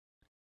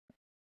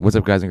What's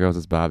up, guys and girls?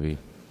 It's Bobby.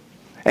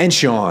 And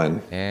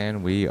Sean.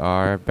 And we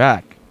are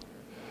back.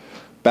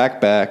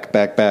 Backish,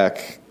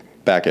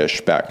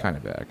 back. Kind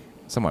of back.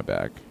 Somewhat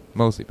back.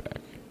 Mostly back.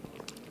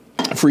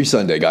 Free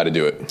Sunday, got to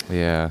do it.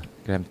 Yeah.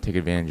 Gonna have to take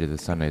advantage of the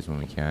Sundays when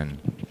we can.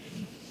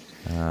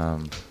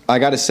 I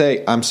got to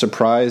say, I'm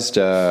surprised.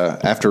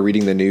 After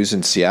reading the news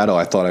in Seattle,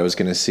 I thought I was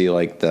going to see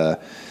like the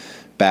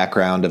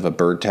background of a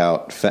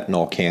burnt-out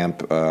fentanyl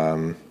camp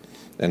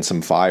and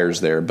some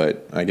fires there,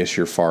 but I guess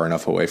you're far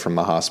enough away from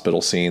the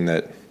hospital scene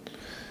that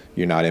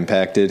you're not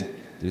impacted.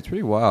 It's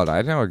pretty wild.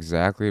 I know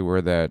exactly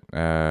where that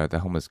the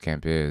homeless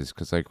camp is,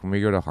 because like when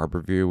we go to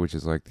Harborview, which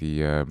is like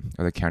the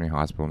county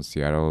hospital in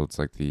Seattle, it's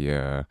like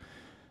the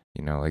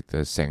like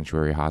the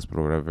sanctuary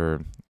hospital or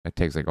whatever. It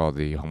takes like all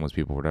the homeless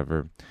people or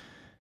whatever.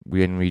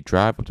 When we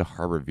drive up to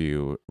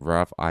Harborview,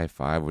 right off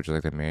I-5, which is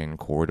like the main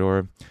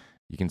corridor,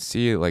 you can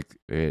see like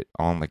it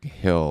on like a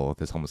hill,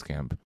 this homeless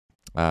camp.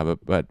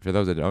 But for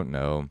those that don't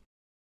know,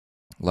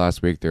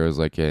 last week there was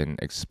like an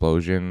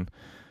explosion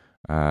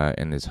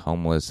in this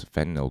homeless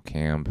fentanyl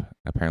camp.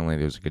 Apparently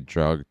there's like a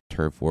drug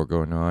turf war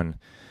going on,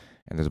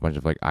 and there's a bunch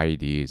of like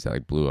IEDs that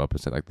like blew up and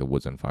set like the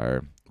woods on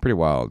fire. Pretty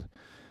wild.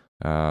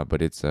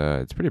 But it's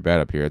pretty bad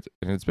up here.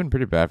 It's been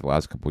pretty bad for the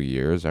last couple of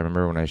years. I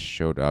remember when I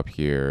showed up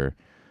here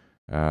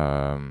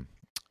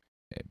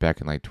back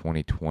in like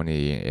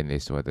 2020, and they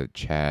still had the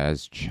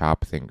Chaz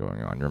Chop thing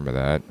going on. Remember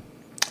that?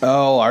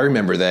 Oh, I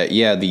remember that.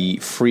 Yeah, the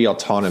free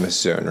autonomous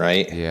zone,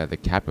 right? Yeah, the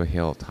Capitol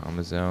Hill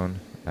Autonomous Zone,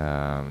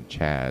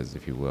 Chaz,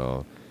 if you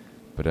will.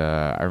 But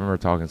I remember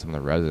talking to some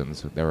of the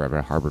residents that were up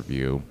at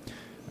Harborview,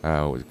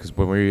 because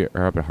when we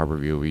are up at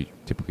Harborview, we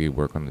typically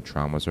work on the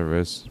trauma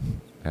service.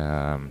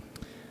 They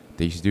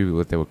used to do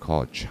what they would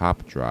call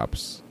chop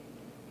drops.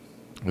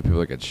 When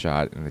people get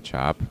shot in the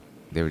chop,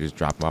 they would just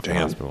drop them off in the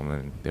hospital, and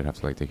then they'd have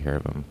to like take care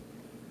of them.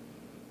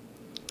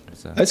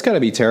 So. That's got to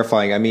be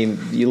terrifying. I mean,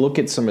 you look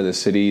at some of the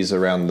cities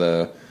around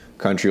the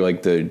country,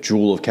 like the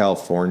jewel of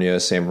California,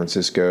 San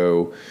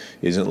Francisco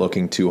isn't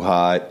looking too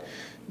hot.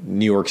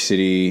 New York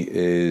City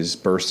is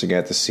bursting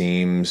at the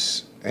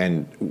seams.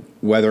 And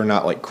whether or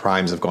not like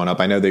crimes have gone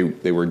up, I know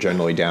they were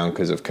generally down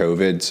because of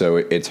COVID. So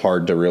it's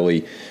hard to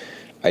really,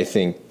 I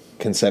think,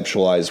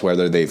 conceptualize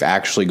whether they've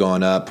actually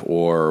gone up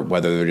or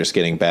whether they're just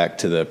getting back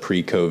to the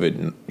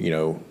pre-COVID,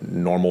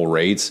 normal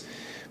rates.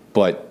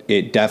 But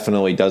it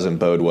definitely doesn't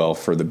bode well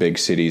for the big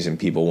cities and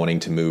people wanting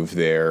to move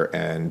there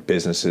and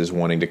businesses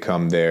wanting to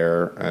come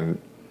there. And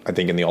I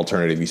think in the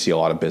alternative, you see a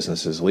lot of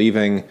businesses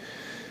leaving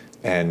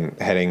and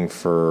heading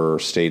for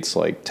states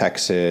like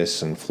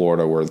Texas and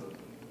Florida, where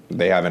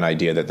they have an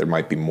idea that there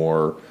might be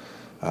more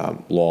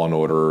law and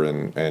order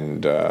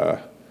and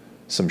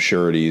some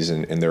sureties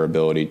in their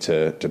ability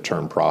to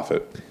turn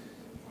profit.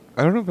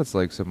 I don't know if it's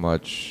like so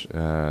much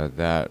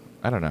that,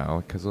 I don't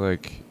know, because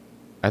like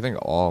I think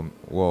a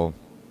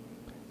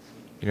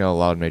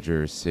lot of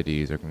major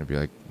cities are going to be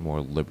like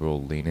more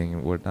liberal leaning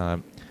and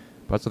whatnot.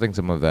 But I also think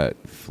some of that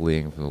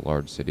fleeing from the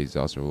large cities is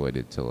also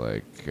related to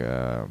like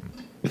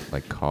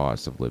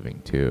cost of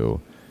living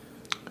too.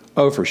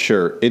 Oh, for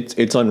sure.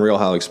 It's unreal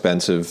how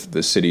expensive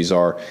the cities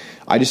are.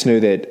 I just know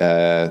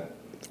that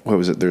what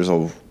was it? There's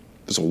a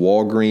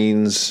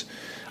Walgreens.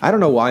 I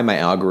don't know why my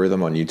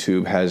algorithm on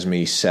YouTube has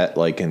me set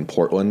like in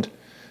Portland.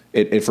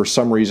 It for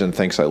some reason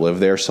thinks I live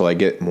there, so I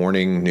get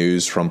morning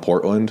news from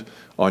Portland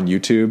on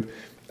YouTube.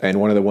 And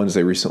one of the ones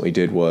they recently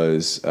did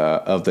was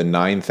of the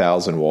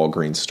 9,000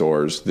 Walgreens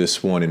stores,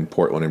 this one in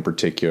Portland in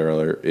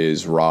particular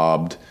is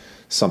robbed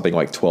something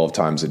like 12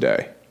 times a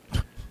day,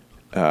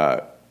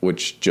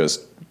 which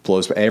just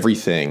blows.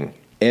 Everything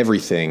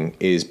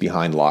is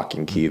behind lock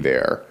and key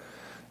there,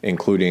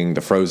 including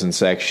the frozen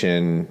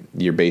section,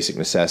 your basic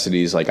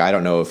necessities. Like, I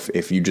don't know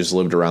if you just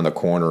lived around the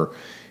corner,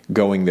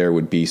 going there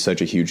would be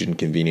such a huge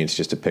inconvenience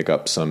just to pick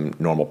up some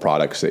normal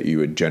products that you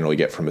would generally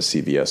get from a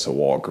CVS, a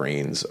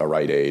Walgreens, a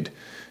Rite Aid.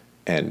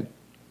 And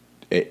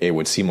it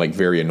would seem like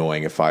very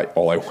annoying if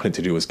all I wanted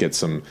to do was get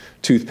some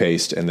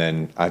toothpaste, and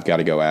then I've got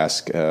to go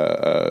ask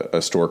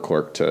a store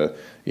clerk to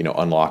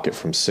unlock it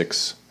from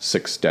six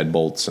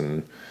deadbolts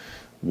and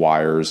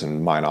wires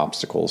and mine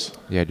obstacles.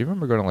 Yeah, do you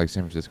remember going to like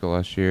San Francisco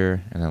last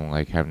year and then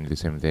like having to do the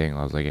same thing?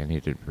 I was like, I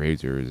needed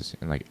razors,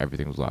 and like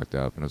everything was locked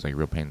up, and it was like a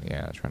real pain in the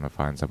ass trying to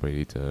find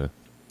somebody to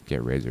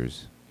get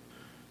razors.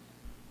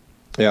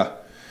 Yeah.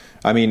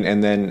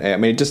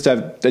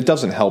 It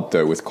doesn't help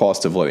though with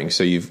cost of living.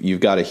 So you've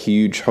got a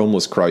huge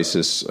homeless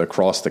crisis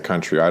across the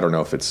country. I don't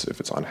know if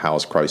it's on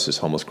house crisis,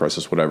 homeless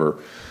crisis, whatever.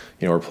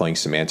 We're playing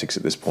semantics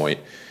at this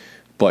point.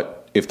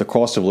 But if the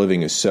cost of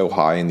living is so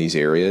high in these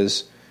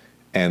areas,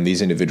 and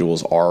these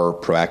individuals are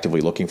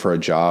proactively looking for a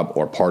job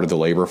or part of the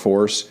labor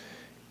force,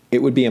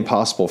 it would be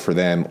impossible for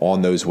them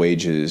on those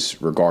wages,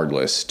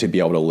 regardless, to be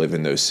able to live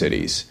in those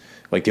cities.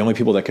 Like the only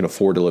people that can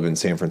afford to live in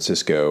San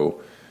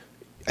Francisco,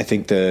 I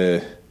think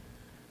the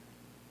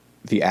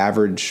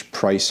average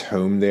price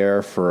home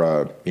there for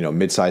a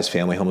mid-sized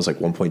family home is like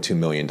 $1.2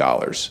 million.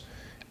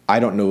 I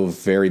don't know of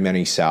very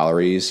many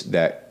salaries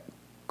that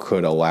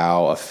could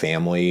allow a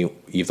family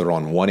either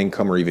on one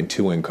income or even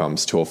two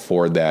incomes to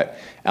afford that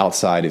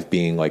outside of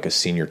being like a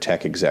senior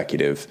tech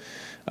executive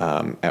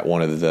at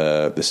one of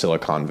the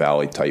Silicon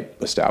Valley type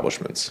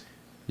establishments.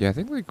 Yeah, I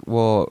think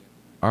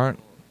aren't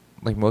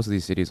like most of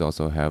these cities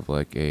also have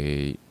like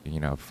a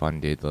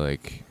funded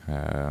like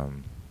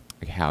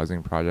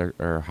housing project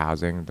or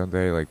housing, don't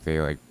they? Like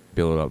they like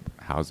build up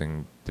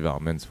housing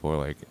developments for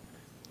like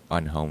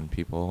unhomed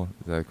people.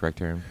 Is that the correct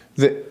term?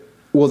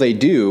 Well, they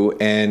do,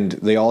 and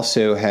they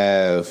also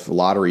have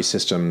lottery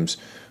systems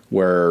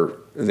where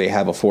they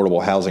have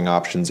affordable housing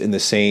options in the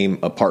same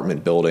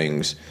apartment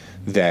buildings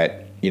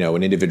that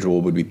an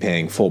individual would be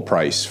paying full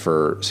price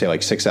for, say,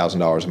 like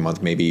 $6,000 a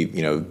month. Maybe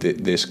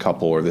this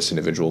couple or this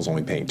individual is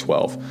only paying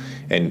 $12,000,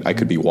 and I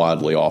could be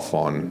wildly off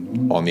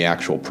on the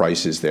actual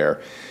prices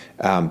there.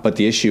 But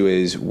the issue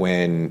is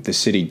when the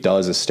city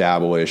does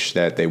establish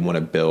that they want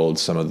to build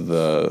some of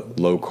the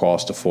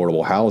low-cost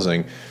affordable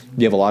housing,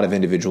 you have a lot of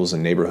individuals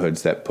in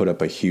neighborhoods that put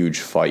up a huge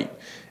fight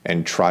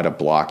and try to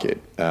block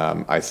it.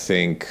 I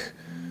think,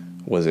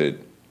 is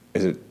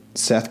it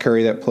Seth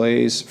Curry that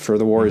plays for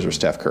the Warriors or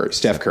Steph Curry?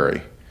 Steph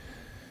Curry.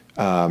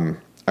 I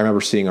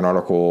remember seeing an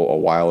article a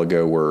while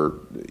ago where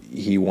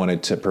he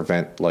wanted to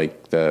prevent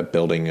like the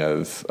building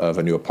of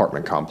a new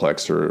apartment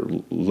complex or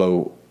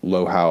low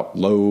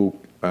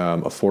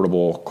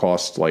affordable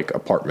cost like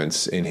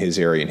apartments in his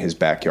area, in his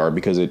backyard,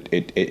 because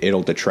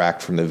it'll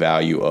detract from the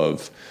value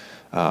of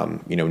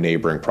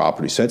neighboring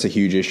property. So that's a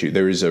huge issue.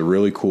 There is a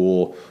really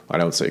cool, I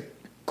don't say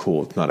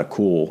cool, it's not a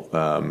cool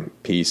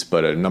piece,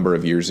 but a number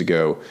of years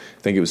ago,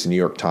 I think it was the New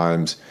York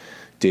Times,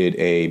 did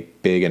a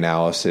big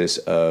analysis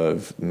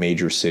of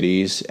major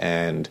cities,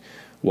 and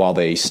while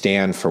they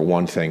stand for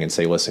one thing and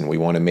say, listen, we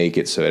want to make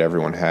it so that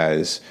everyone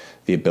has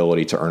the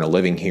ability to earn a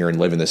living here and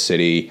live in the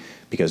city,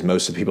 because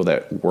most of the people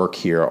that work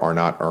here are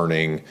not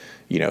earning,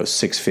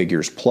 six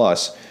figures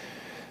plus,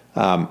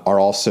 are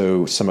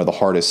also some of the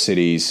hardest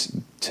cities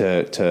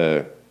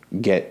to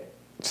get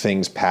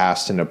things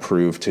passed and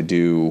approved to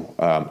do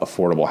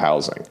affordable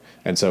housing.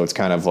 And so it's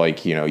kind of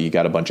like, you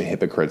got a bunch of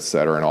hypocrites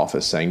that are in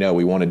office saying, no,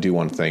 we want to do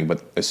one thing.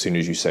 But as soon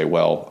as you say,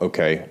 well,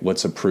 okay,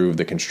 let's approve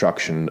the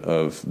construction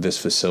of this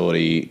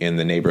facility in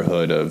the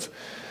neighborhood of,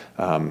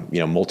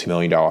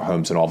 multi-million-dollar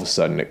homes, and all of a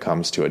sudden it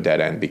comes to a dead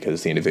end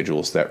because the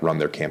individuals that run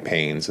their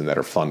campaigns and that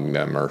are funding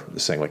them are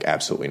saying, like,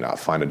 absolutely not,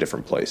 find a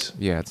different place.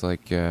 Yeah, it's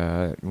like,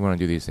 we want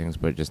to do these things,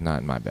 but just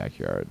not in my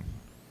backyard.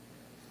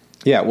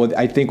 Yeah, well,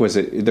 I think I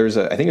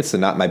think it's the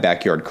Not My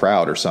Backyard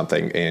crowd or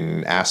something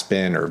in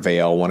Aspen or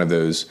Vail, one of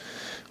those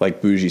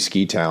like bougie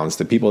ski towns.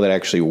 The people that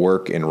actually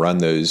work and run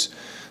those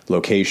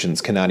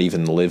locations cannot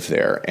even live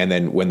there. And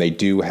then when they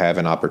do have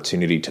an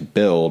opportunity to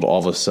build, all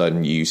of a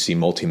sudden you see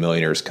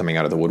multimillionaires coming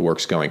out of the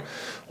woodworks going,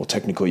 well,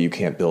 technically you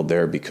can't build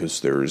there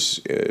because there's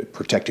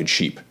protected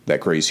sheep that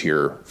graze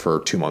here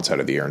for 2 months out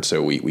of the year, and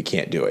so we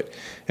can't do it.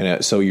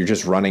 And so you're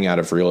just running out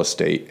of real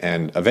estate,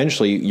 and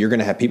eventually you're going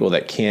to have people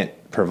that can't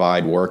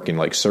provide work in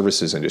like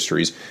services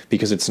industries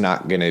because it's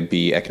not going to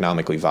be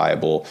economically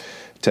viable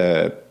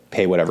to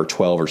pay whatever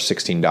 $12 or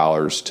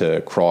 $16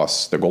 to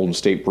cross the Golden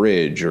State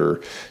Bridge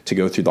or to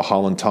go through the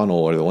Holland Tunnel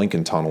or the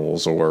Lincoln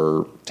Tunnels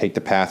or take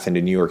the path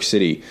into New York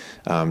City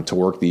to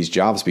work these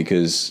jobs,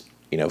 because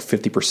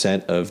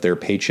 50% of their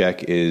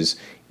paycheck is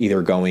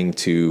either going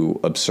to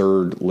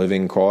absurd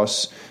living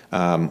costs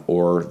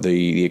or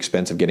the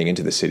expense of getting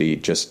into the city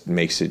just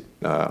makes it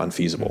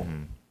unfeasible.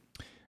 Mm-hmm.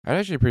 I had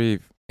actually a pretty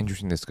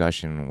interesting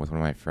discussion with one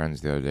of my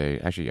friends the other day,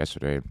 actually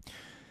yesterday.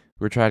 We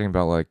were chatting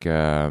about like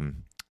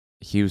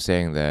he was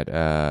saying that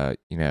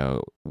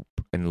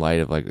in light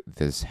of like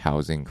this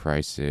housing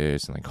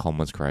crisis and like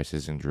homeless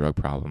crisis and drug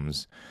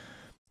problems,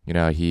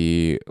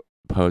 he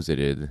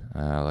posited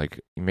like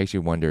it makes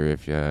you wonder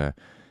if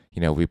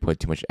we put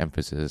too much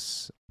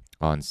emphasis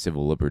on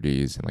civil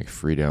liberties and like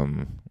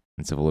freedom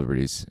and civil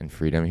liberties and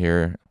freedom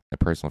here,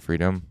 personal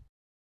freedom,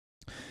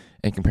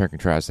 and compare and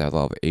contrast that with a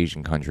lot of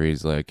Asian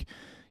countries like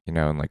in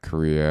like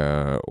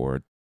Korea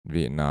or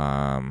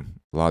Vietnam,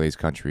 a lot of these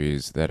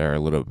countries that are a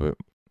little bit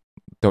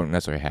don't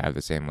necessarily have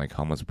the same like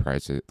homeless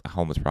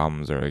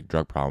problems or like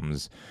drug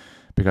problems,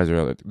 because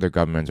their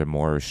governments are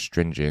more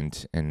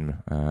stringent and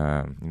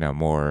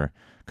more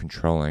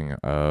controlling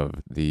of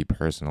the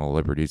personal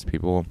liberties of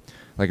people,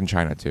 like in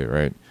China too,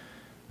 right?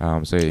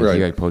 So right.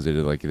 He like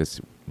posited like this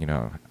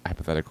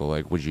hypothetical,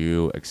 like, would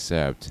you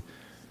accept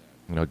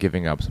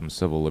giving up some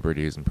civil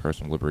liberties and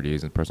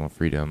personal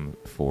freedom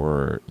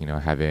for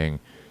having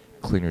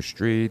cleaner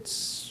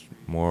streets,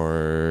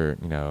 more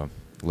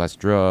less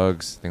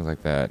drugs, things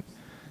like that?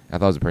 I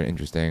thought it was a pretty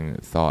interesting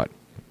thought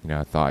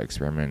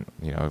experiment.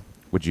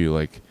 Would you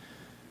like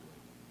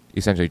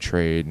essentially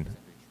trade,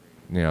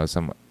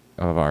 some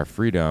of our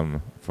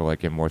freedom for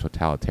like a more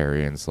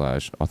totalitarian /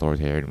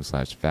 authoritarian /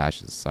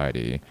 fascist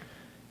society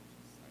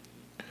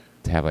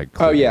to have like?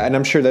 Oh yeah, and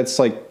I'm sure that's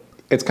like,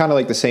 it's kind of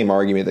like the same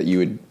argument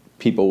that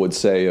people would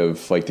say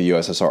of like the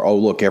USSR. Oh,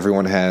 look,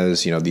 everyone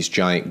has these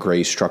giant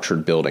gray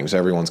structured buildings.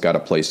 Everyone's got a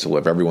place to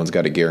live. Everyone's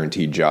got a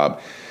guaranteed job.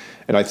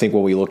 And I think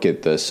when we look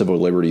at the civil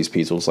liberties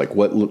piece, it's like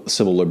what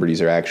civil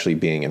liberties are actually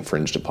being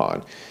infringed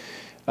upon.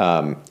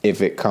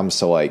 If it comes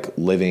to like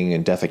living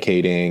and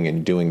defecating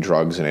and doing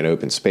drugs in an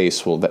open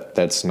space, well,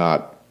 that's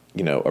not,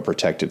 a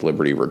protected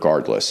liberty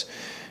regardless.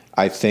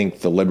 I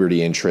think the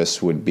liberty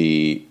interest would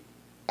be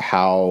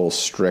how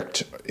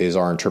strict is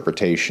our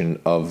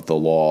interpretation of the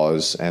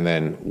laws, and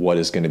then what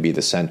is going to be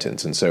the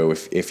sentence. And so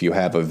if you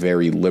have a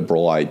very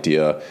liberal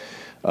idea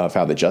of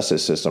how the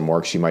justice system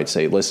works, you might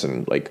say,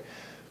 listen, like,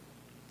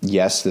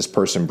 yes, this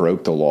person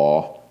broke the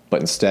law,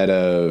 but instead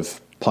of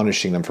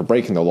punishing them for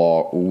breaking the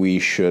law, we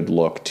should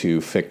look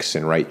to fix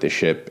and right the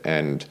ship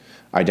and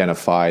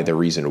identify the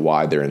reason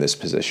why they're in this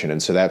position.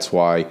 And so that's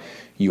why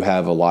you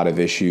have a lot of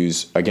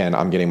issues. Again,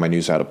 I'm getting my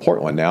news out of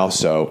Portland now.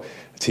 So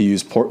to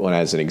use Portland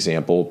as an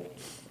example,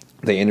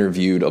 they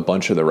interviewed a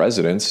bunch of the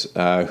residents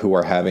who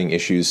are having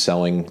issues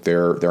selling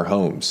their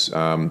homes.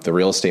 The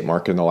real estate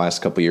market in the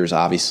last couple of years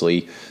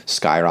obviously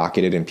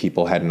skyrocketed, and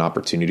people had an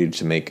opportunity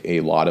to make a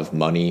lot of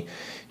money.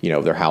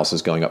 Their house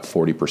is going up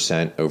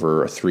 40%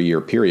 over a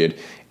 3-year period,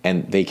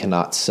 and they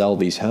cannot sell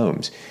these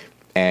homes.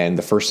 And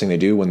the first thing they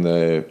do when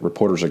the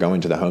reporters are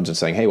going to the homes and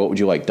saying, hey, what would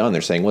you like done?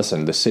 They're saying,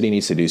 listen, the city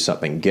needs to do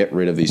something, get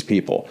rid of these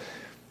people.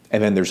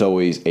 And then there's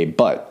always a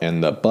but,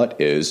 and the but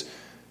is,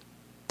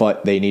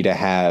 but they need to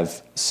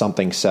have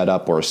something set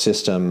up or a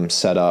system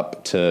set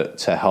up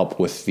to help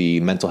with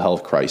the mental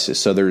health crisis.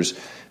 So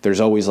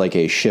there's always like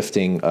a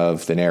shifting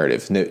of the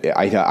narrative.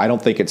 I don't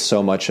think it's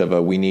so much of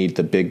a we need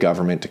the big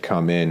government to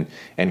come in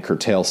and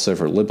curtail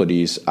civil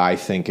liberties. I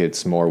think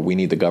it's more we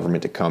need the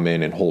government to come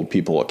in and hold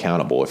people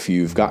accountable. If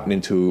you've gotten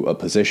into a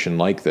position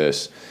like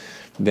this,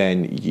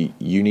 then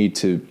you need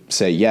to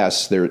say,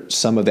 yes,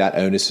 some of that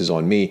onus is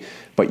on me,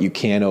 but you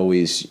can't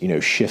always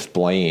shift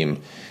blame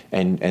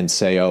and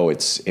say, oh,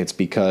 it's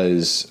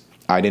because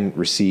I didn't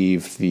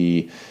receive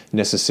the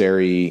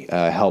necessary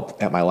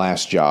help at my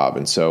last job,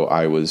 and so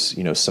I was,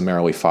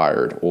 summarily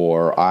fired,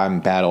 or I'm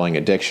battling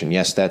addiction.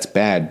 Yes, that's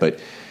bad, but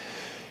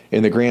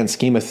in the grand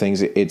scheme of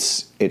things,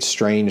 it's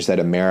strange that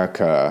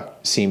America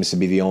seems to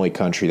be the only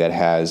country that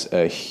has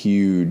a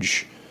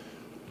huge,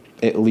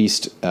 at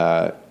least,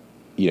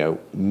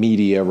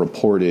 media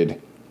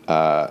reported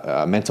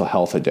mental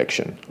health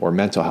addiction or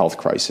mental health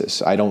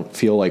crisis. I don't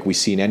feel like we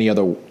see in any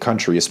other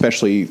country,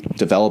 especially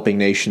developing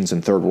nations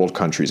and third world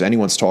countries,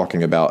 anyone's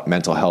talking about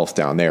mental health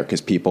down there, because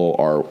people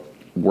are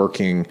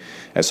working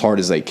as hard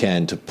as they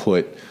can to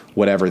put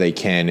whatever they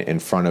can in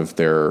front of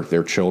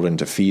their children,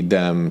 to feed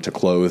them, to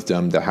clothe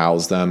them, to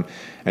house them.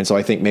 And so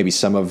I think maybe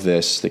some of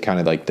this, the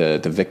kind of like the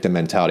victim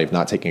mentality of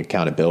not taking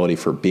accountability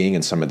for being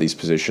in some of these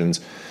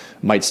positions,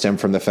 might stem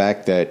from the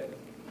fact that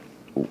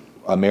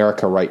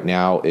America right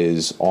now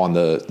is on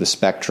the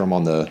spectrum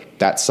on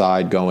that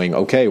side going,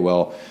 okay,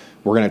 well,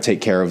 we're going to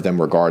take care of them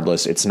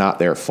regardless. It's not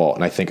their fault.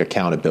 And I think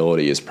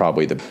accountability is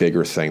probably the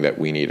bigger thing that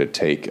we need to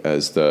take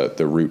as the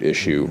root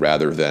issue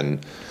rather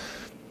than,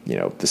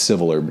 the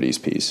civil liberties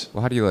piece.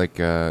 Well, how do you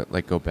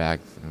go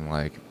back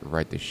and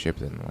right the ship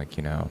then?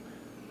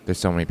 There's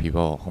so many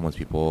people, homeless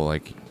people,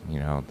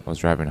 I was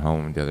driving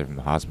home the other from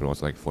the hospital. It's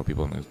 4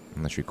 people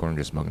in the street corner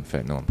just smoking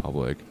fentanyl in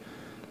public.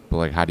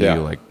 But how do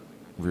you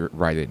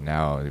write it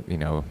now?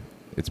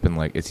 It's been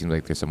it seems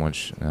like there's so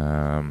much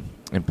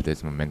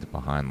impetus and momentum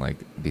behind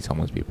these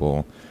homeless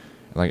people.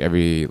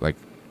 Every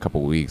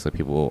couple weeks,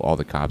 all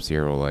the cops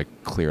here will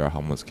clear out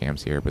homeless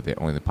camps here, but they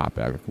only pop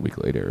back a week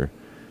later.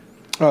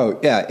 Oh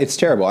yeah, it's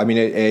terrible. I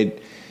mean,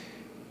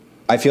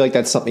 I feel like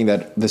that's something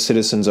that the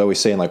citizens always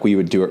say, and we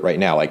would do it right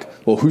now.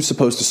 Well, who's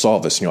supposed to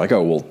solve this? And you're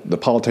oh, well, the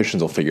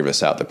politicians will figure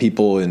this out. The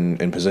people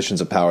in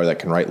positions of power that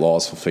can write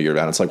laws will figure it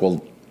out. It's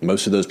well,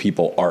 most of those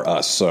people are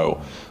us.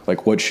 So,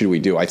 what should we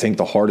do? I think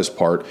the hardest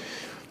part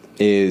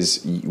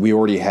is we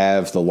already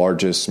have the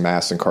largest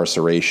mass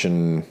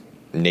incarceration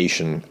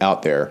nation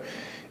out there.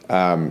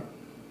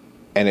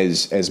 And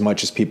as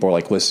much as people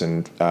are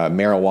listen,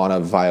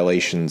 marijuana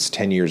violations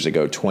 10 years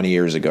ago, 20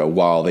 years ago,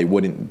 while they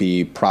wouldn't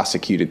be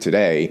prosecuted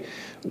today,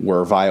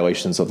 were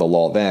violations of the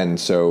law then.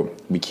 So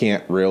we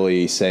can't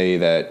really say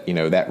that,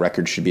 that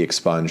record should be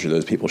expunged or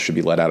those people should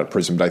be let out of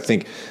prison. But I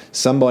think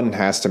someone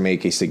has to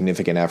make a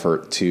significant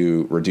effort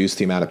to reduce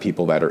the amount of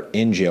people that are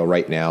in jail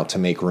right now to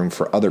make room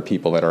for other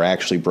people that are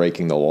actually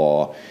breaking the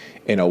law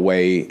in a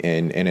way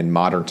in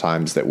modern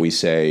times that we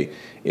say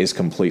is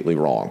completely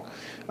wrong.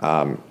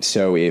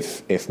 So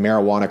if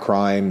marijuana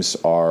crimes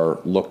are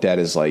looked at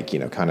as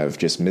kind of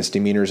just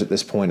misdemeanors at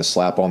this point, a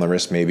slap on the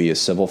wrist, maybe a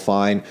civil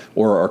fine,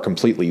 or are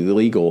completely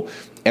illegal,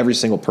 every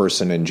single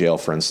person in jail,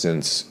 for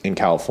instance, in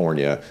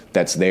California,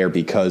 that's there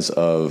because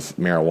of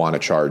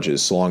marijuana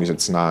charges, so long as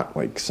it's not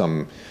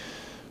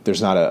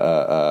there's not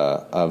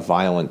a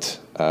violent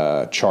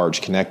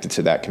charge connected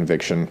to that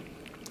conviction,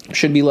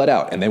 should be let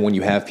out. And then when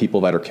you have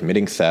people that are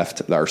committing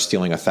theft, that are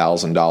stealing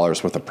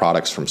 $1,000 worth of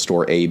products from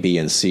store A, B,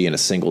 and C in a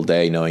single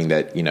day, knowing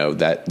that,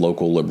 that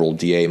local liberal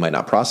DA might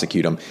not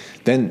prosecute them,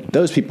 then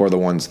those people are the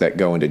ones that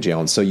go into jail.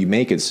 And so you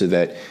make it so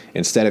that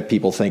instead of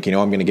people thinking,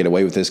 I'm going to get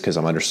away with this because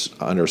I'm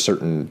under a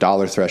certain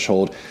dollar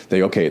threshold,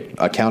 okay,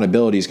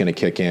 accountability is going to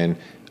kick in.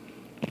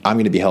 I'm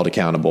going to be held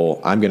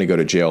accountable. I'm going to go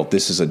to jail.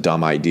 This is a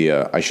dumb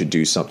idea. I should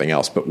do something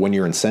else. But when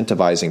you're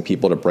incentivizing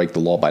people to break the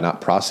law by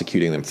not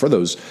prosecuting them for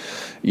those,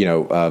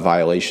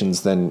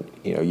 violations, then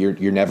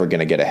you're never going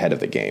to get ahead of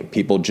the game.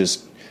 People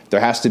just, there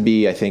has to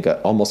be, I think,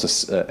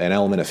 almost an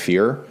element of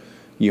fear.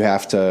 You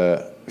have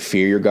to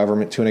fear your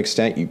government to an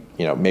extent. You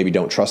maybe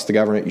don't trust the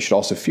government. You should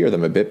also fear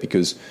them a bit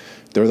because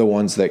they're the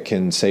ones that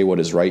can say what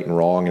is right and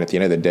wrong. And at the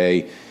end of the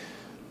day,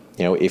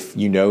 if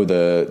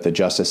the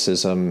justice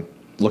system,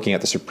 looking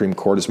at the Supreme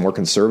Court, is more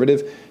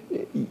conservative,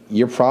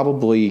 you're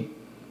probably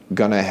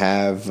going to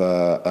have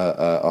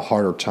a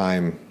harder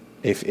time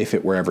if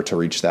it were ever to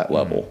reach that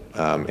level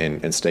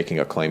in staking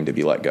a claim to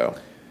be let go.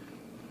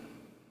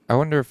 I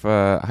wonder if,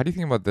 how do you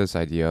think about this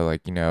idea?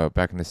 Like,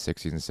 back in the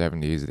 60s and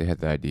 70s, they had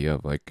the idea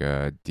of like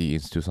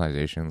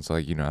deinstitutionalization. So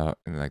like,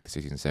 in like the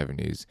 60s and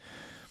 70s,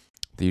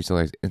 they used to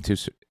like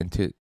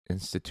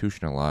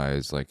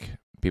institutionalize like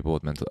people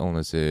with mental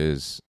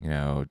illnesses,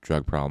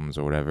 drug problems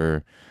or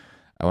whatever.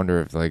 I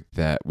wonder if like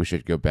that we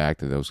should go back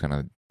to those kind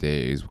of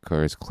days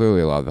because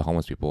clearly a lot of the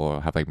homeless people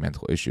have like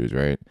mental issues,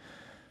 right?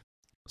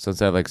 So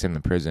instead of like sending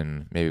them to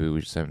prison, maybe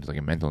we should send them to like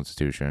a mental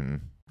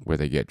institution where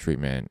they get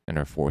treatment and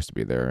are forced to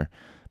be there.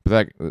 But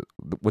like,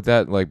 would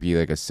that like be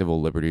like a civil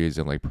liberties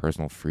and like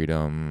personal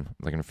freedom,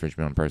 like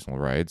infringement on personal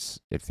rights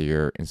if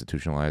they're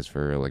institutionalized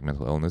for like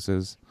mental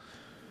illnesses?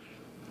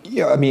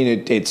 Yeah, I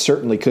mean, it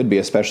certainly could be,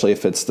 especially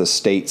if it's the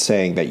state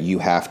saying that you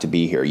have to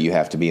be here, you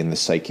have to be in the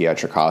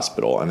psychiatric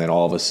hospital, and then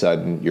all of a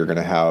sudden you're going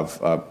to have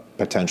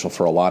potential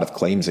for a lot of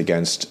claims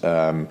against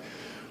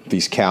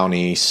these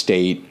county,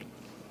 state,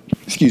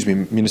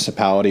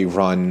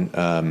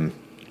 municipality-run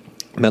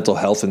mental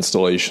health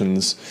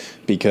installations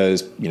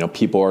because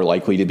people are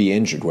likely to be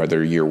injured,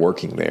 whether you're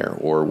working there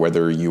or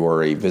whether you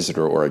are a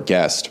visitor or a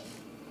guest,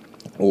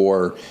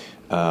 or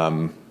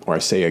I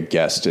say a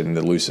guest in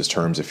the loosest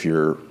terms if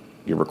you're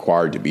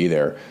required to be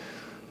there.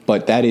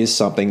 But that is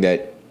something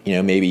that,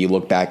 maybe you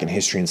look back in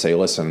history and say,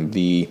 listen,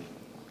 the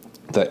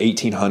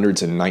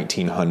 1800s and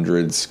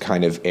 1900s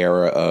kind of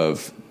era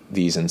of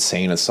these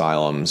insane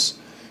asylums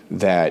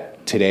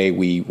that today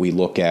we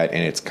look at,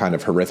 and it's kind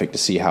of horrific to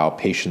see how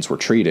patients were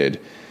treated.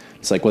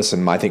 It's like,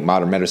 listen, I think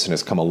modern medicine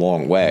has come a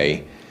long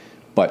way,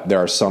 but there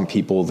are some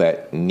people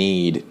that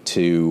need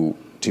to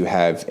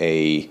have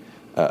a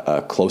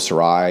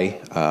closer eye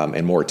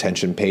and more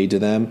attention paid to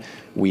them.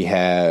 We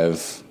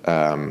have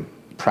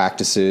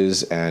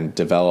practices and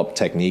developed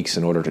techniques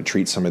in order to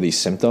treat some of these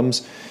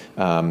symptoms.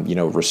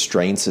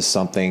 Restraints is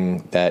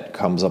something that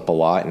comes up a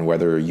lot, and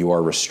whether you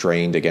are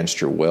restrained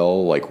against your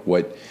will, like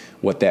what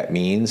that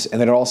means. And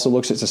then it also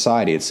looks at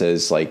society. It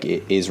says, like,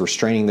 is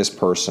restraining this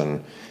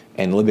person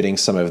and limiting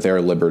some of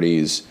their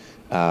liberties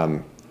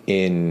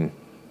in,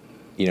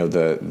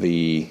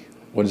 the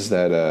what is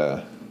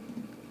that?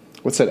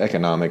 What's that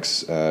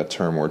economics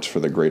term where it's for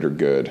the greater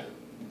good?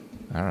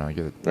 I don't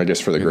know. I guess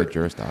for the greater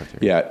Juris Doctor.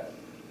 Yeah.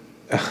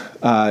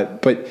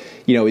 But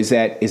is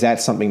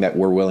that something that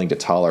we're willing to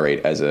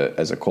tolerate as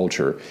a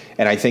culture?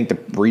 And I think the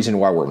reason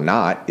why we're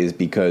not is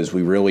because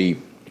we really,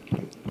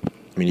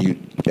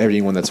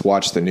 everyone that's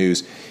watched the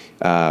news,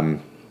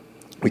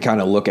 we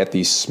kind of look at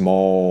these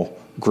small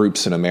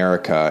groups in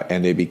America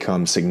and they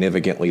become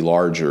significantly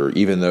larger,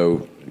 even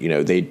though they're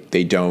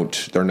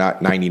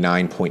not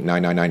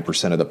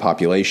 99.999% of the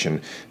population.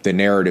 The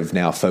narrative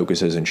now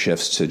focuses and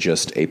shifts to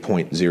just a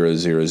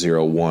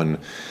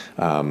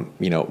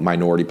 0.0001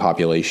 minority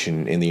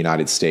population in the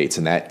United States,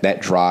 and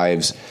that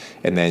drives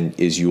and then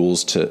is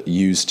used to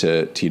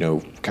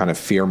kind of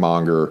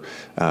fearmonger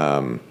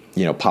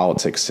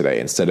politics today,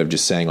 instead of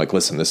just saying, like,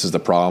 listen, this is the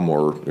problem,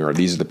 or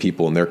these are the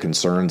people and their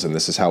concerns, and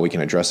this is how we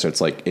can address it.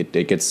 It's like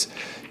it gets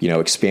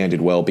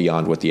expanded well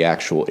beyond what the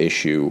actual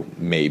issue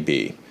may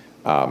be.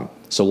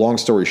 So long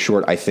story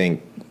short, I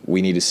think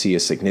we need to see a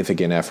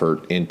significant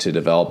effort into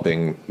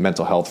developing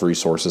mental health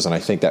resources, and I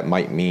think that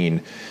might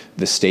mean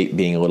the state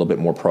being a little bit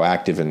more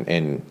proactive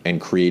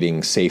and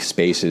creating safe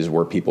spaces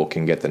where people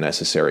can get the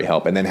necessary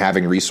help, and then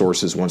having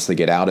resources once they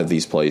get out of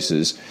these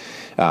places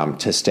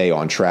to stay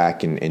on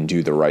track and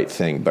do the right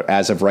thing. But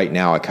as of right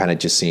now, it kind of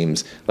just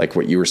seems like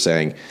what you were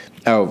saying.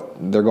 Oh,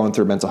 they're going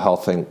through a mental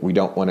health thing. We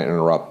don't want to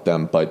interrupt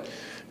them, but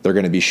they're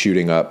going to be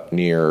shooting up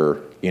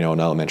near an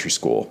elementary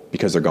school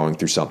because they're going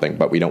through something,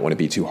 but we don't want to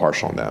be too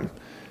harsh on them.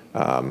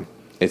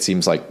 It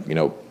seems like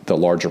the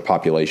larger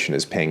population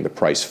is paying the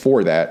price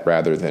for that,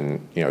 rather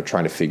than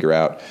trying to figure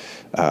out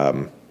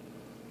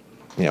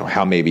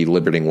how maybe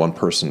limiting one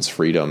person's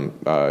freedom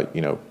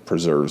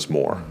preserves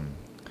more.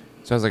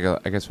 Sounds like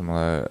I guess from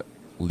a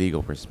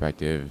legal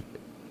perspective,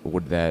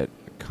 would that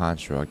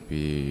construct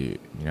be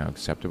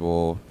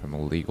acceptable from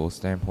a legal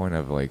standpoint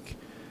of like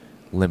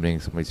limiting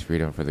somebody's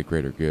freedom for the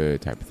greater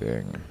good type of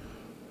thing?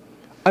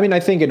 I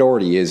think it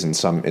already is in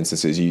some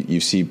instances. You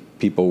see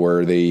people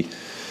where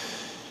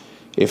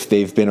if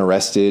they've been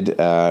arrested,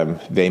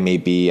 they may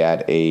be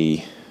at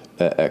a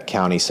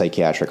county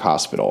psychiatric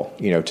hospital,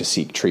 to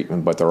seek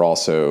treatment, but they're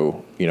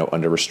also,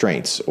 under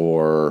restraints,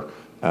 or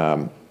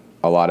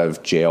a lot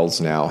of jails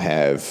now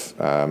have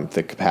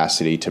the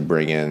capacity to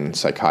bring in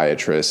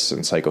psychiatrists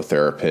and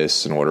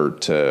psychotherapists in order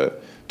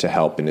to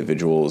help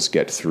individuals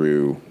get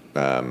through,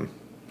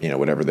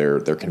 whatever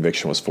their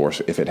conviction was for.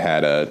 So if it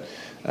had a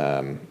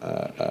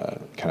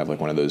kind of like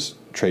one of those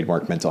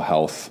trademark mental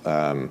health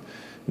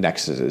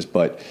nexuses,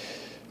 but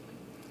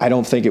I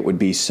don't think it would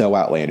be so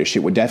outlandish. It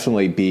would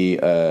definitely be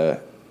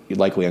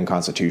likely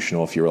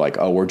unconstitutional if you were like,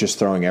 oh, we're just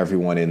throwing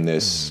everyone in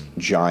this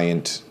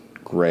giant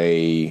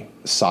gray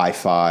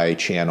sci-fi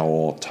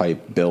channel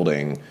type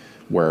building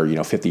where,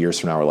 50 years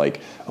from now we're like,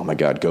 oh my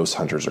God, ghost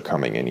hunters are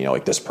coming in.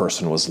 Like this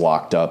person was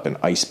locked up and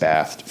ice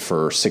bathed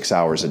for 6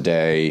 hours a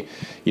day,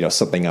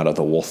 something out of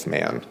the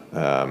Wolfman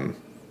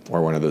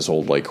or one of those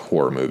old like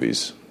horror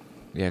movies.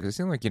 Yeah, because it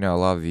seems like, a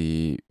lot of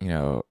the,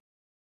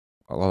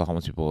 a lot of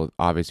homeless people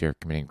obviously are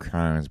committing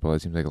crimes, but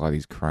it seems like a lot of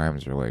these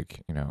crimes are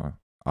like,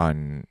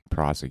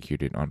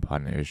 unprosecuted,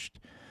 unpunished.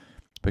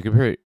 But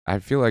I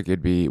feel like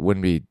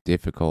wouldn't be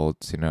difficult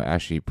to,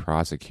 actually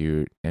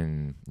prosecute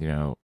and,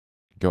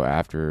 go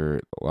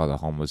after a lot of the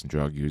homeless and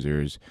drug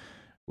users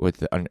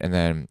and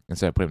then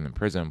instead of putting them in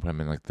prison, put them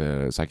in like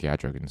the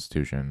psychiatric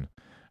institution.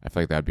 I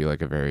feel like that'd be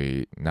like a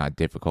very not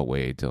difficult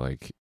way to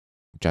like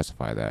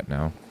justify that,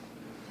 no?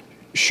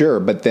 Sure,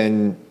 but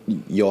then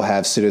you'll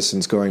have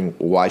citizens going,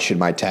 why should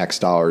my tax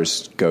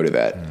dollars go to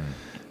that?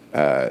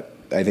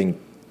 I think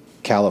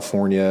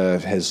California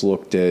has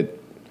looked at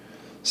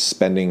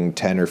spending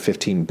 $10 or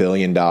 $15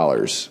 billion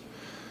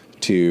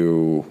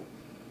to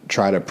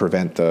try to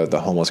prevent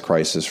the homeless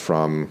crisis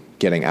from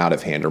getting out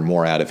of hand or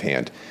more out of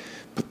hand.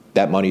 But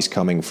that money's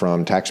coming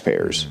from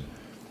taxpayers.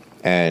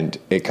 And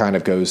it kind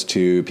of goes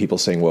to people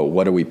saying, well,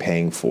 what are we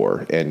paying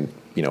for? And,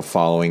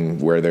 following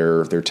where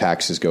their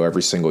taxes go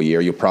every single year,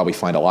 you'll probably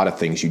find a lot of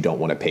things you don't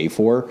want to pay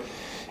for.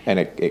 And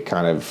it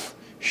kind of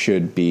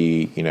should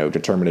be,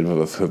 determinative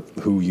of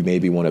who you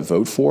maybe want to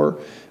vote for,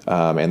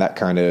 and that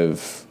kind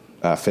of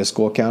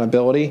fiscal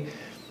accountability.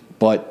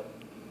 But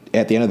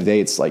at the end of the day,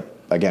 it's like,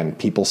 again,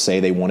 people say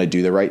they want to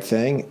do the right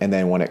thing, and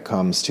then when it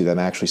comes to them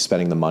actually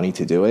spending the money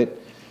to do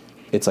it,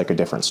 it's like a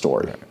different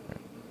story.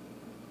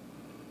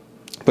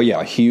 But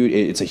yeah,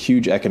 it's a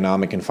huge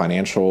economic and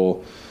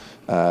financial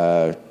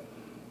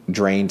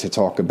drain to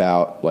talk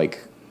about, like,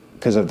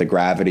 because of the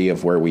gravity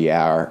of where we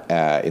are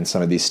in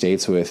some of these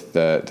states with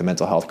the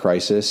mental health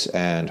crisis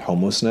and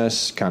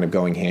homelessness kind of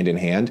going hand in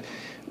hand.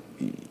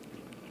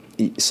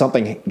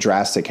 Something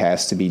drastic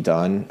has to be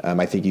done.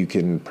 I think you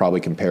can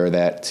probably compare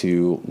that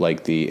to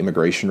like the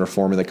immigration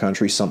reform in the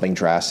country. Something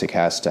drastic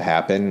has to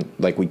happen.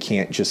 Like we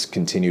can't just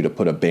continue to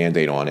put a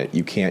Band-Aid on it.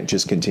 You can't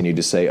just continue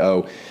to say,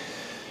 oh,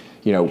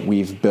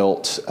 we've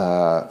built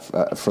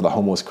for the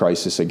homeless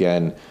crisis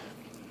again,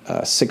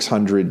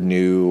 600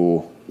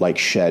 new like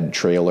shed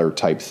trailer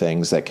type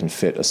things that can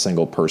fit a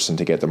single person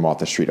to get them off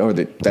the street. Oh,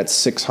 that's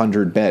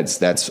 600 beds.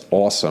 That's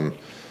awesome.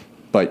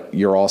 But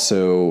you're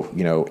also,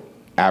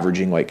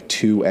 averaging like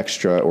 2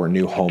 extra or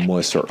new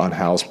homeless or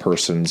unhoused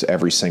persons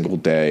every single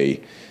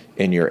day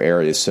in your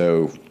area.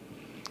 So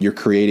you're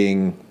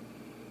creating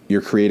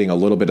a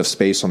little bit of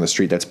space on the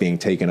street that's being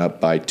taken up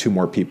by 2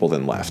 more people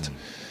than left.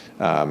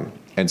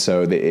 And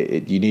so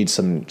you need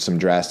some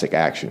drastic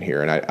action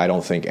here. And I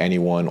don't think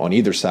anyone on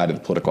either side of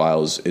the political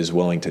aisle is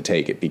willing to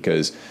take it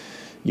because,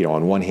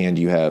 on one hand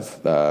you have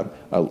a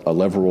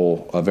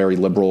very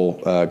liberal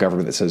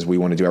government that says we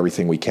want to do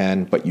everything we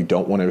can, but you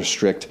don't want to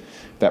restrict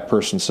that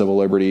person's civil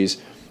liberties.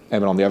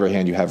 And then on the other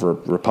hand, you have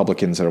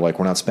Republicans that are like,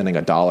 we're not spending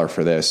 $1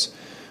 for this,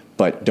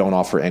 but don't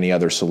offer any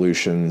other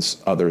solutions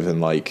other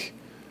than like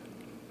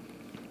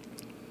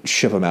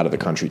ship them out of the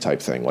country type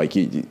thing. Like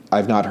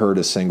I've not heard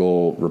a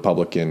single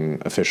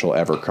Republican official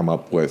ever come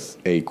up with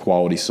a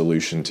quality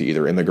solution to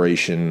either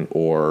immigration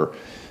or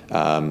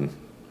to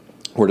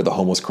the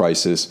homeless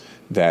crisis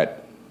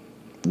that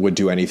would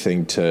do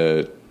anything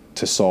to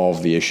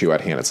solve the issue at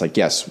hand. It's like,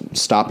 yes,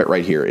 stop it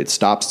right here. It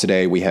stops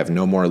today. We have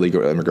no more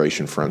illegal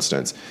immigration, for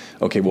instance.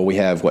 Okay, well, we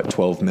have,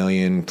 12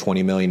 million,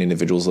 20 million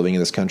individuals living in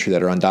this country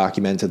that are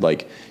undocumented.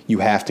 Like, you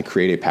have to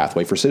create a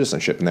pathway for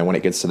citizenship. And then when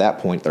it gets to that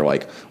point, they're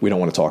like, we don't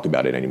want to talk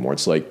about it anymore.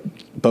 It's like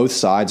both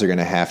sides are going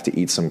to have to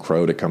eat some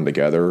crow to come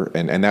together.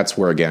 And that's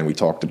where, again, we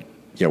talked,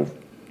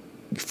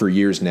 for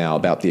years now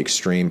about the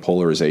extreme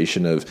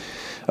polarization of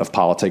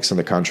politics in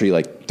the country.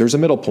 Like there's a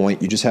middle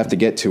point. You just have to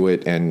get to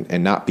it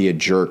and not be a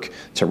jerk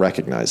to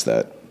recognize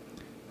that.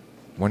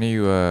 When are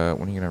you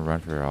going to run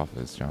for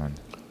office, John?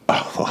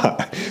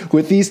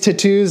 With these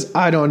tattoos,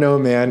 I don't know,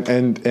 man.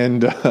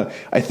 And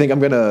I think I'm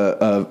going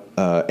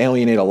to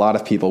alienate a lot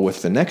of people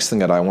with the next thing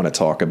that I want to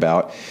talk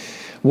about.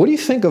 What do you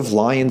think of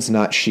lions,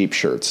 not sheep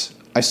shirts?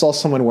 I saw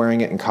someone wearing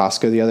it in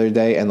Costco the other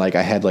day, and like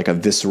I had like a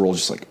visceral,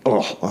 just like,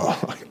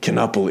 I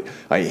cannot believe,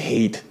 I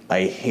hate.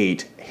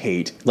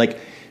 Like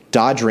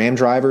Dodge Ram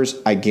drivers,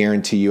 I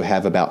guarantee you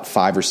have about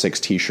 5 or 6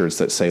 T-shirts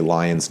that say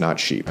lions, not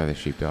sheep. Or the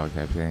sheepdog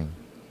type thing.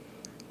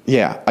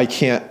 Yeah, I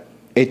can't.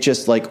 It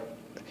just like,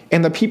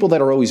 and the people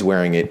that are always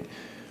wearing it,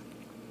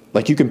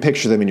 like you can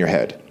picture them in your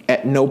head.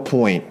 At no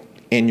point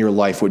in your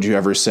life would you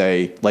ever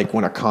say, like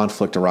when a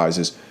conflict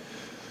arises,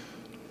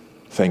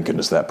 thank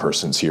goodness that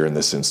person's here in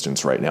this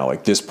instance right now.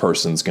 Like, this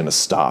person's going to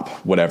stop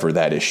whatever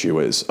that issue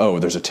is. Oh,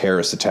 there's a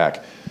terrorist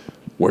attack.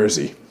 Where is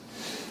he?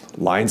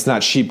 Lions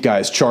Not Sheep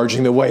guy's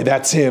charging the way.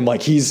 That's him.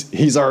 Like,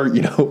 he's our,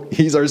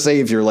 he's our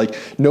savior. Like,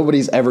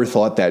 nobody's ever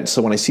thought that.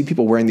 So when I see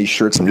people wearing these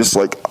shirts, I'm just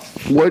like,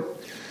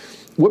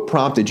 what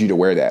prompted you to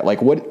wear that?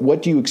 Like,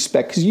 what do you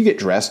expect? Because you get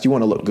dressed, you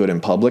want to look good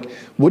in public.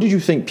 What did you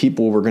think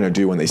people were going to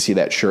do when they see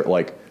that shirt?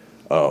 Like,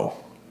 oh,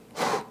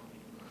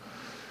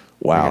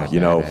 wow,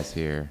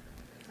 here.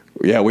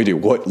 Yeah, we do.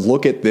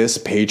 Look at this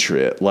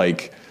patriot.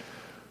 Like,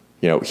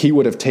 he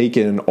would have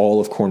taken all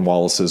of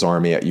Cornwallis's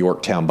army at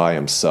Yorktown by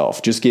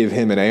himself. Just give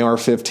him an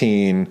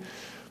AR-15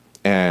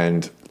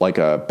 and like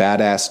a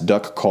badass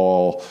duck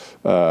call,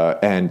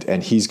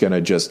 and he's gonna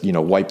just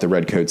wipe the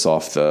redcoats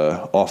off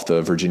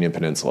the Virginia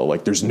Peninsula.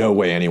 Like, there's no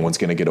way anyone's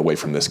gonna get away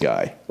from this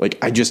guy.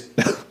 Like,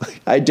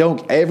 I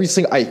don't.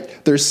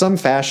 There's some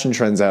fashion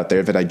trends out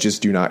there that I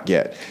just do not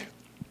get.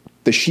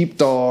 The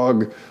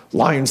sheepdog,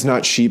 Lions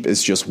Not Sheep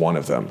is just one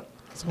of them.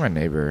 It's my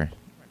neighbor.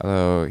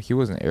 Although he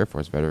was an Air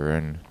Force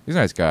veteran. He's a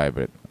nice guy,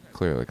 but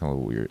clearly like a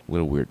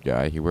little weird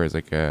guy. He wears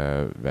like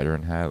a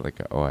veteran hat,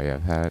 like an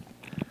OIF hat.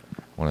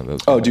 One of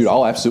those. Oh, dude,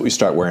 I'll absolutely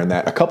start wearing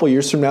that. A couple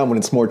years from now, when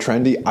it's more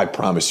trendy, I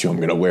promise you I'm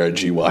going to wear a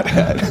GWAT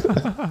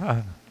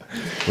hat.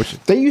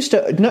 They used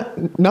to,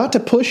 not to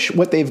push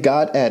what they've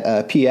got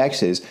at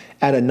PXs,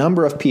 at a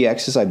number of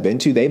PXs I've been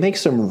to, they make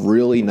some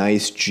really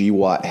nice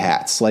GWAT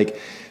hats. Like,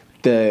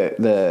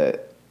 the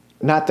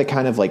not the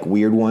kind of like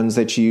weird ones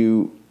that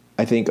you,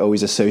 I think,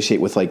 always associate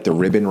with like the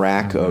ribbon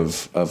rack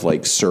of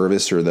like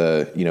service or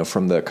the,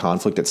 from the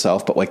conflict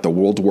itself, but like the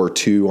World War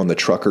II on the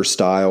trucker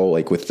style,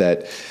 like with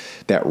that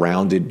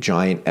rounded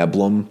giant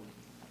emblem.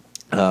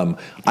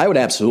 I would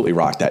absolutely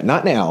rock that.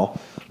 Not now,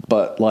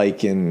 but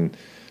like in,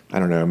 I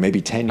don't know, maybe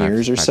 10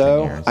 years or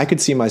so. 10 years. I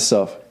could see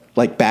myself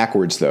like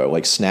backwards though,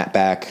 like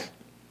snapback,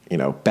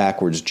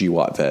 backwards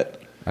GWAT vet.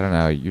 I don't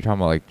know. You're talking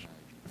about like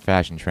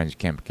fashion trends you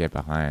can't get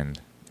behind.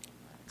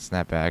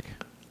 Snapback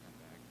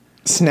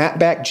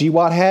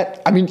GWAT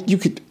hat. I mean,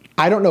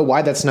 I don't know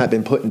why that's not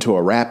been put into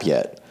a rap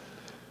yet.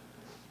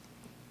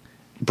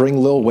 Bring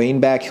Lil Wayne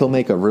back. He'll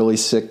make a really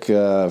sick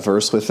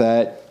verse with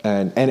that.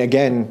 And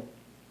again,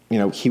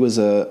 he was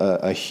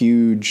a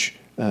huge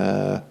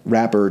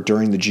rapper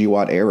during the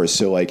GWAT era.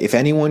 So like, if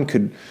anyone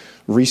could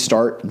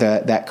restart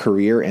that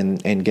career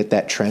and get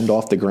that trend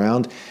off the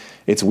ground,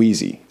 it's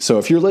Wheezy. So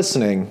if you're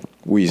listening,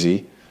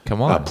 Wheezy,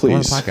 come on,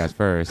 please. Come on the podcast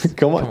first.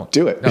 Come on,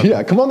 do it. No.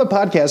 Yeah, come on the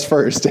podcast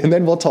first, and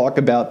then we'll talk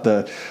about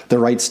the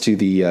rights to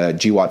the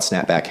GWAT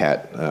snapback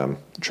hat,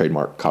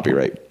 trademark,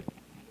 copyright,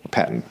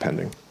 patent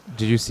pending.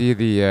 Did you see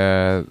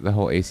the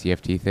whole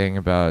ACFT thing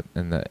about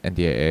in the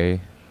NDAA?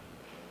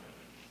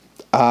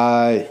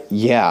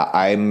 Yeah,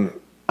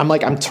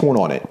 I'm torn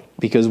on it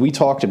because we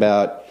talked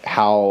about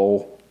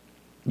how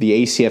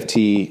the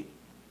ACFT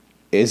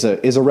is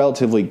a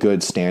relatively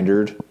good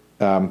standard.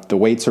 The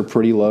weights are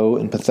pretty low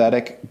and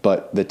pathetic,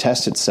 but the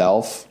test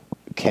itself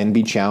can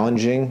be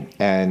challenging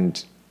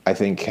and I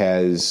think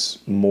has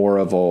more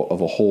of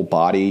a whole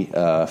body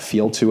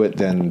feel to it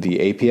than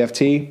the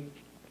APFT.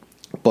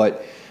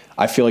 But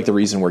I feel like the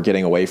reason we're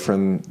getting away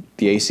from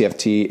the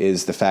ACFT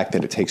is the fact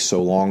that it takes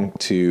so long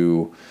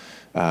to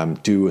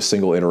do a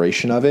single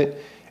iteration of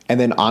it. And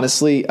then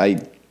honestly, I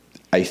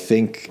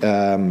think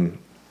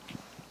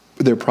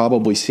they're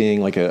probably seeing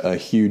like a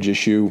huge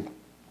issue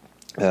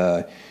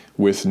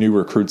with new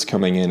recruits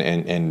coming in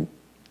and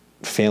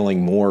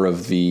failing more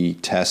of the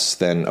tests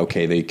than,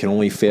 okay, they can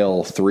only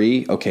fail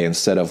 3. Okay,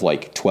 instead of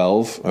like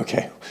 12.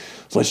 Okay,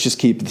 let's just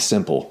keep it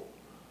simple.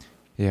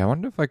 Yeah, I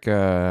wonder if like,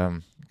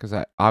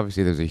 because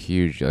obviously there's a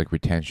huge like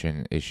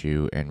retention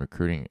issue and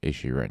recruiting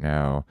issue right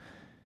now.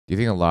 Do you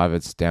think a lot of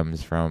it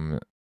stems from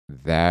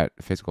that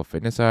physical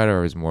fitness side,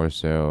 or is more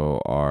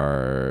so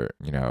our,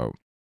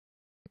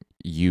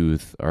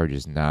 youth are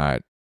just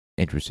not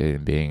interested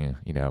in being,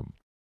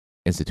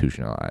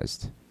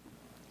 institutionalized?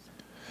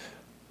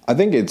 I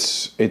think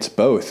it's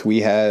both. We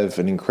have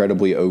an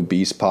incredibly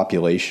obese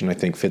population. I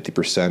think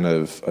 50%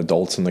 of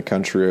adults in the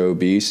country are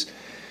obese.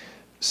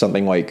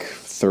 Something like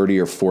 30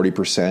 or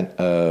 40%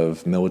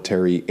 of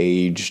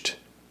military-aged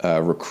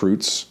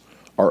recruits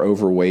are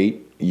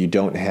overweight. You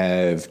don't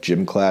have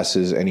gym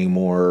classes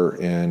anymore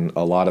in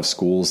a lot of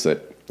schools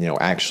that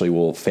actually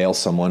will fail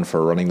someone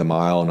for running the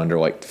mile in under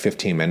like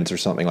 15 minutes or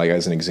something, like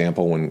as an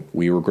example when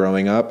we were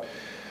growing up.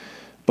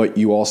 But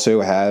you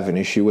also have an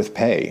issue with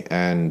pay.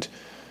 And,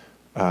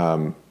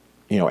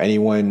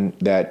 anyone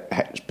that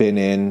has been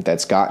in,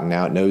 that's gotten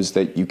out, knows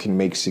that you can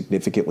make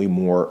significantly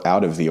more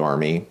out of the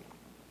Army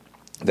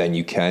than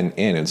you can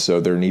in. And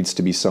so there needs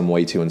to be some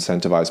way to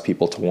incentivize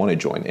people to want to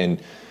join.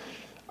 And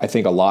I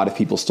think a lot of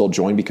people still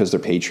join because they're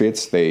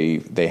patriots.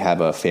 They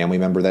have a family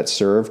member that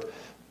served.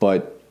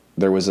 But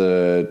there was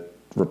a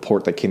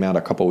report that came out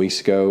a couple weeks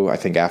ago, I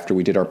think after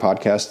we did our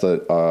podcast,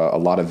 that a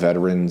lot of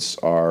veterans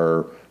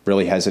are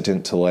really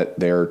hesitant to let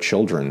their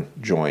children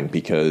join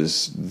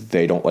because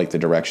they don't like the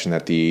direction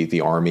that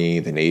the Army,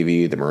 the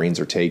Navy, the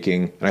Marines are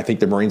taking. And I think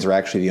the Marines are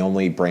actually the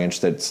only branch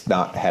that's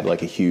not had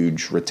like a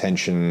huge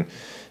retention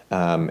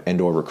and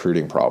or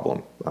recruiting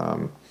problem.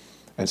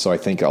 And so I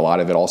think a lot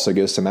of it also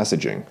goes to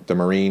messaging. The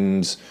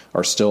Marines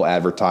are still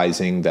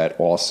advertising that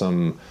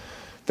awesome.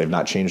 They've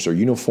not changed their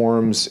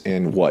uniforms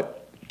in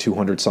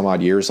 200 some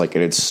odd years. Like,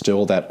 it's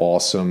still that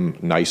awesome,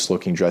 nice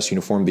looking dress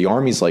uniform. The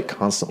Army's like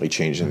constantly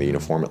changing the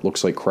uniform. It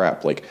looks like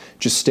crap. Like,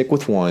 just stick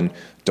with one.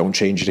 Don't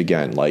change it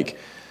again. Like,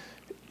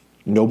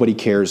 nobody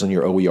cares on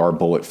your OER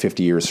bullet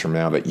 50 years from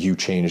now that you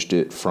changed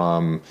it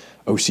from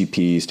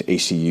OCPs to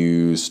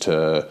ACUs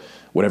to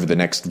whatever the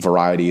next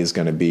variety is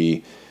going to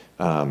be.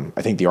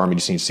 I think the Army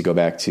just needs to go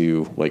back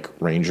to like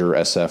Ranger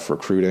SF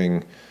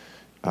recruiting,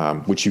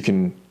 which you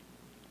can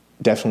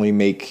definitely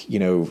make,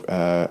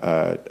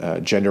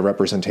 gender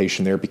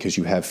representation there because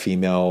you have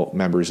female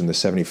members in the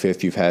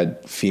 75th. You've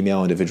had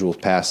female individuals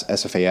pass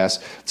SFAS.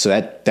 So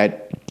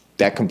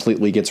that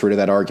completely gets rid of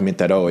that argument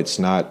that, it's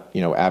not,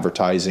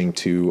 advertising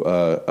to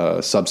a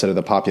subset of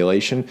the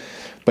population,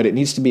 but it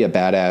needs to be a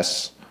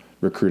badass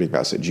recruiting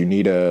message. You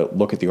need to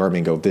look at the Army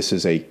and go, this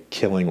is a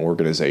killing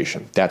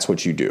organization. That's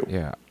what you do.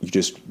 Yeah. You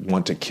just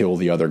want to kill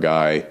the other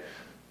guy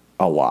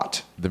a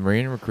lot. The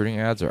Marine recruiting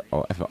ads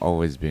have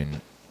always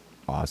been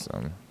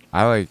awesome.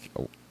 I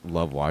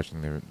love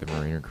watching the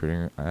Marine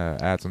recruiting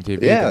ads on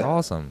TV. Yeah. They're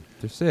awesome.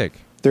 They're sick.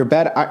 They're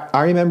bad.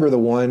 I remember the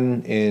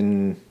one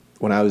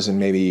when I was in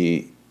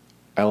maybe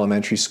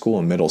elementary school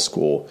and middle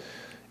school.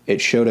 It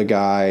showed a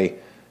guy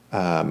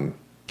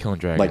killing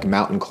dragons, like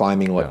mountain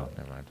climbing. Never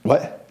mind.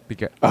 What?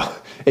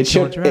 It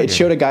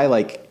showed a guy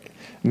like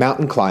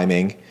mountain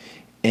climbing,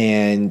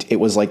 and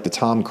it was like the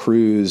Tom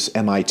Cruise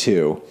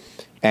MI2.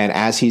 And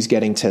as he's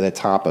getting to the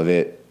top of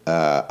it,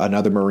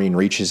 another Marine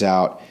reaches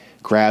out,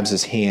 grabs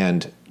his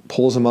hand,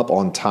 pulls him up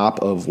on top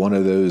of one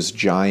of those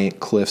giant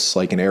cliffs,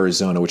 like in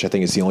Arizona, which I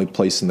think is the only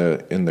place in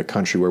the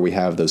country where we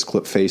have those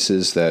cliff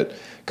faces that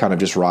kind of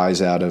just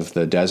rise out of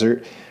the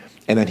desert.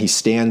 And then he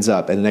stands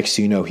up, and the next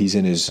thing you know, he's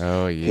in his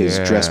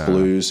dress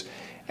blues,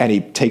 and he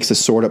takes the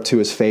sword up to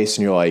his face,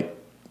 and you're like,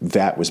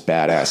 that was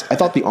badass. I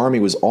thought the Army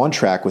was on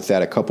track with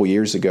that a couple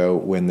years ago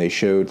when they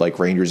showed like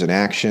Rangers in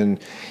action.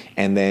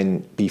 And then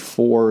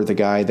before, the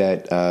guy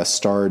that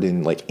starred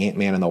in like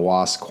Ant-Man and the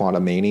Wasp: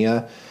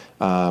 Quantumania,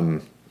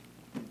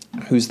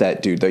 who's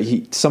that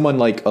dude? Someone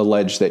like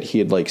alleged that he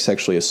had like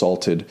sexually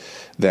assaulted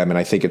them, and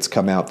I think it's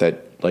come out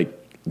that like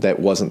that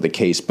wasn't the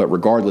case. But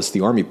regardless,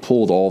 the Army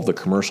pulled all of the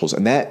commercials,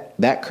 and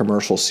that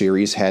commercial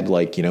series had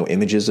like,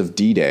 images of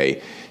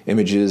D-Day,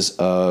 images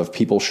of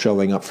people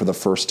showing up for the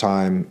first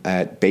time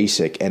at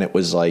basic, and it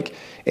was like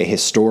a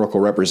historical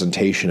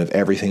representation of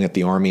everything that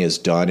the Army has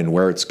done and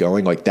where it's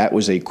going. Like, that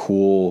was a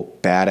cool,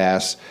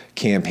 badass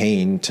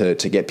campaign to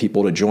get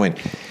people to join.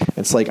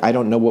 It's like, I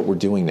don't know what we're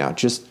doing now.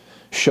 Just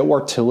show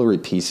artillery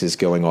pieces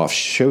going off,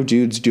 show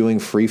dudes doing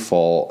free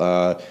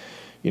fall,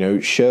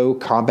 show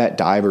combat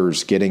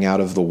divers getting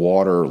out of the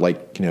water,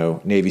 like,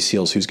 Navy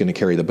SEALs, who's going to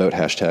carry the boat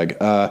hashtag,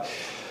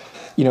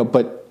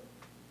 but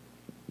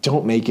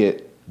don't make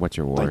it. What's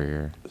your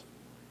warrior?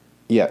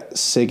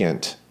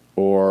 SIGINT,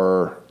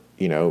 or,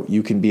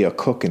 you can be a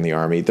cook in the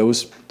Army.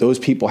 Those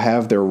people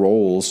have their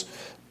roles,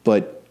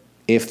 but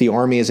if the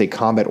Army is a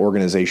combat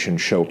organization,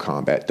 show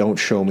combat. Don't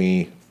show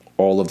me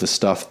all of the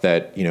stuff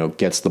that,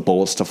 gets the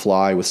bullets to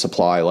fly with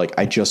supply. Like,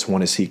 I just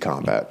want to see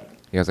combat.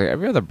 Yeah, it's like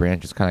every other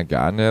branch has kind of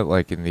gotten it.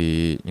 Like in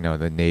the,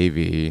 the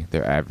Navy,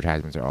 their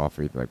advertisements are all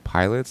for either like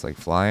pilots, like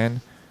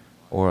flying,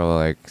 or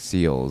like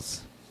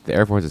SEALs. The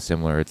Air Force is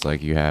similar. It's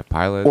like you have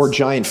pilots. Or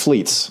giant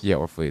fleets. Yeah,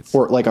 or fleets.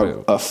 Or like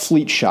a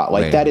fleet shot.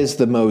 Like, that is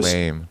the most...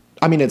 Lame.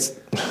 I mean, it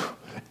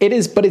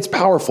is, but it's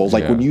powerful.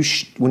 Like, yeah.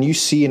 when you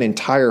see an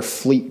entire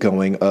fleet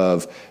going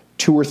of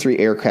 2 or 3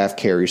 aircraft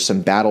carriers,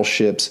 some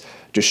battleships,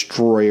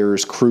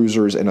 destroyers,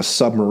 cruisers, and a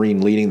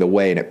submarine leading the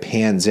way, and it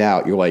pans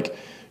out, you're like,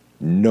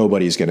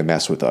 nobody's going to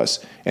mess with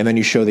us. And then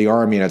you show the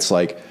Army, and it's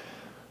like,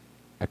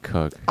 a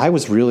cook. I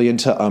was really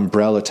into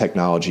umbrella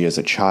technology as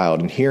a child,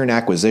 and here in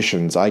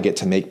acquisitions, I get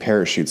to make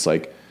parachutes.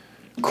 Like,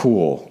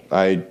 cool.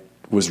 I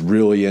was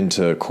really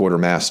into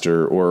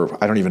quartermaster, or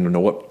I don't even know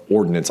what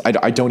ordnance. I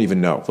don't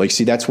even know. Like,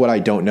 see, that's what I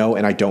don't know,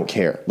 and I don't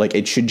care. Like,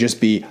 it should just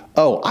be,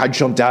 I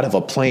jumped out of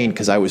a plane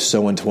because I was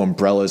so into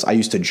umbrellas. I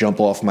used to jump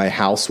off my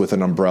house with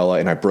an umbrella,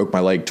 and I broke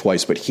my leg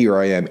twice, but here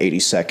I am,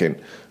 82nd,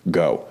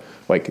 go.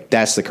 Like,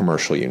 that's the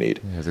commercial you need.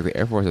 Yeah, it's like the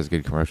Air Force has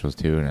good commercials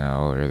too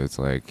now, where it's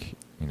like,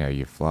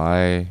 you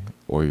fly,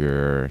 or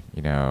you're,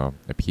 a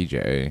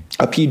PJ.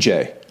 A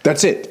PJ.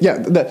 That's it. Yeah,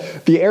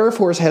 the Air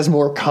Force has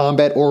more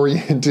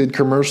combat-oriented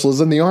commercials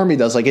than the Army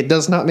does. Like, it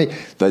does not make...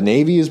 The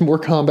Navy is more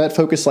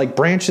combat-focused. Like,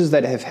 branches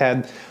that have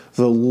had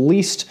the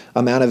least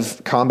amount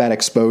of combat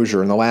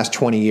exposure in the last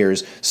 20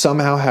 years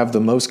somehow have the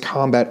most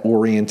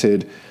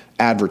combat-oriented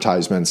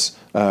advertisements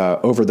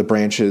over the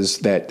branches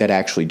that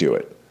actually do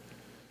it.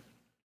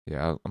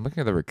 Yeah, I'm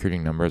looking at the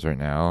recruiting numbers right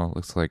now.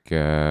 Looks like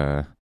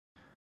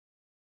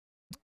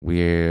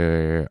we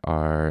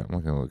are...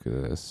 I'm going to look at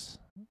this.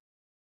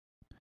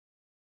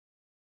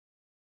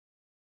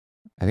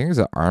 I think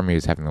the Army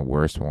is having the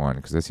worst one,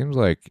 because it seems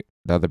like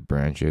the other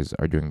branches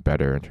are doing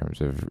better in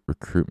terms of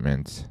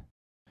recruitment.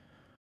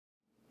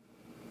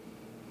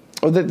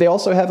 or that they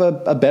also have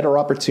a better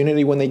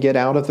opportunity when they get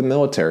out of the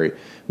military.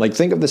 Like,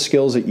 think of the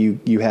skills that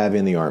you have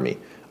in the Army.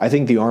 I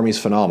think the Army's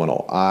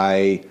phenomenal.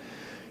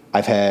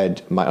 I've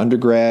had my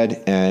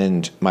undergrad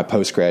and my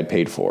postgrad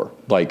paid for.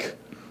 Like,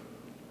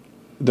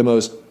 the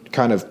most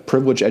kind of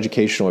privileged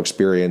educational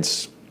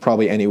experience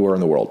probably anywhere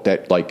in the world.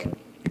 That, like,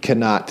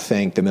 cannot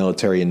thank the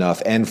military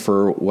enough, and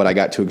for what I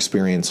got to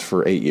experience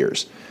for 8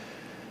 years.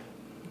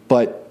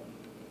 But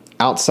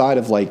outside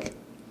of, like,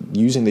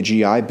 using the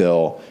GI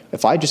Bill,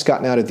 if I just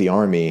gotten out of the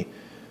Army,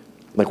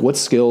 like, what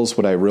skills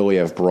would I really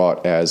have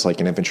brought as, like,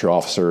 an infantry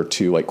officer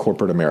to, like,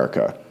 corporate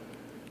America?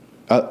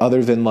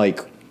 Other than,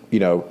 like,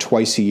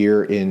 twice a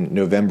year in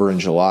November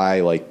and July,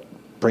 like,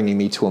 bringing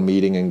me to a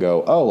meeting and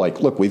go, oh, like,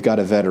 look, we've got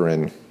a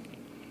veteran.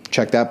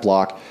 Check that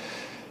block.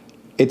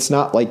 It's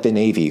not like the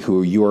Navy,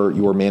 who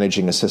you're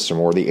managing a system,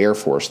 or the Air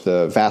Force.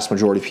 The vast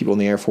majority of people in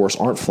the Air Force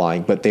aren't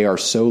flying, but they are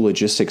so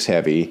logistics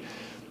heavy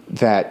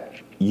that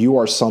you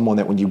are someone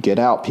that when you get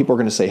out, people are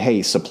going to say,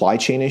 hey, supply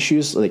chain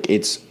issues, like,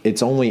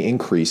 it's only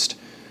increased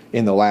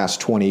in the last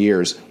 20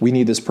 years. We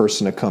need this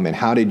person to come in.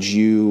 How did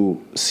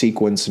you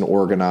sequence and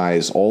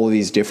organize all of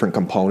these different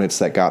components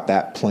that got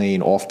that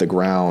plane off the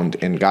ground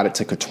and got it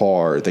to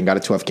Qatar, then got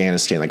it to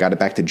Afghanistan, then got it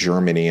back to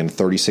Germany in a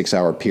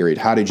 36-hour period?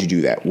 How did you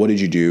do that? What did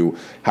you do?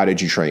 How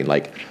did you train?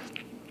 Like,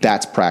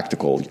 that's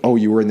practical. Oh,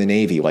 you were in the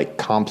Navy, like,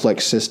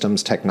 complex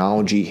systems,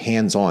 technology,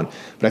 hands-on.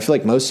 But I feel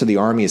like most of the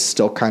Army is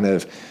still kind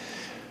of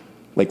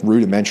like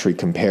rudimentary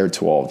compared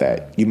to all of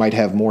that. You might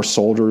have more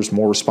soldiers,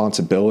 more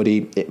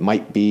responsibility. It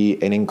might be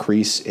an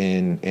increase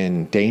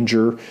in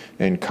danger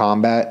and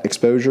combat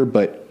exposure,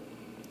 but,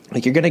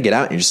 like, you're going to get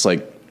out and you're just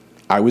like,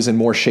 I was in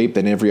more shape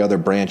than every other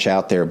branch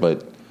out there,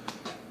 but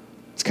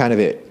it's kind of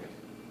it.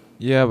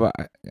 Yeah,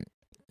 but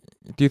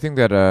do you think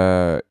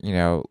that,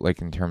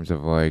 like, in terms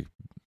of, like,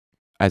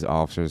 as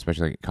officers,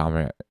 especially like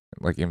combat,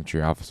 like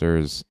infantry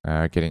officers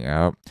getting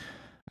out,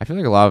 I feel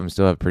like a lot of them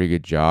still have pretty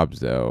good jobs,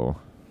 though.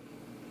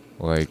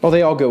 Like, oh,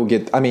 they all go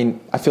get. I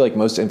mean, I feel like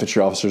most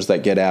infantry officers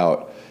that get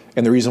out,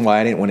 and the reason why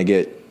I didn't want to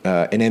get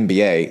an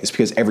MBA is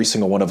because every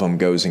single one of them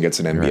goes and gets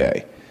an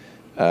MBA.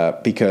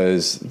 Right.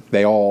 Because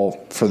they all,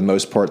 for the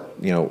most part,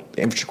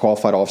 infantry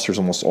qualified officers,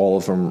 almost all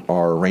of them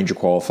are Ranger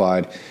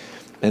qualified,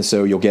 and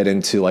so you'll get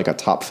into, like, a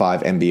top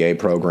 5 MBA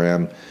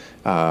program.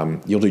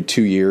 You'll do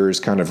 2 years,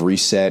 kind of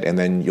reset, and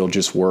then you'll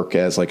just work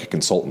as, like, a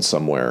consultant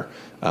somewhere,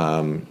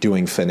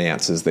 doing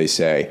finance, as they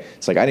say.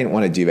 It's like, I didn't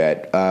want to do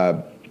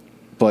that.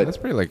 But that's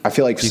pretty, like, I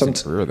feel like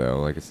decent career, though.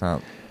 Like, it's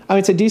not. I mean,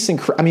 it's a decent.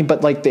 I mean,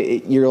 but, like,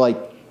 you're like,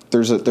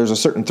 there's a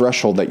certain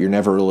threshold that you're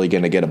never really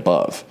going to get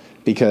above,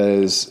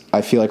 because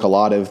I feel like a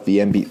lot of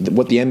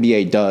what the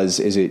MBA does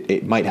is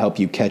it might help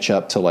you catch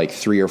up to, like,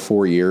 3 or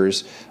 4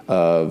 years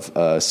of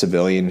a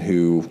civilian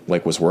who,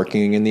 like, was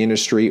working in the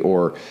industry,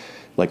 or,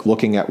 like,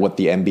 looking at what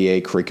the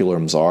MBA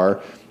curriculums are.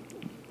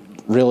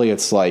 Really,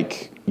 it's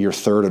like your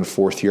 3rd and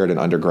 4th year at an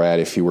undergrad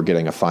if you were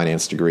getting a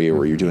finance degree,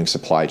 or you're doing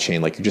supply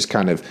chain. Like, you're just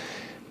kind of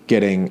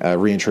getting a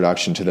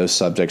reintroduction to those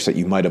subjects that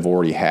you might have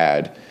already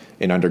had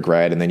in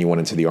undergrad, and then you went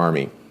into the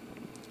Army.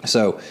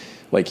 So,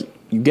 like,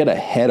 you get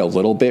ahead a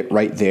little bit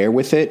right there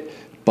with it,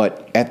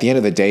 but at the end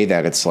of the day,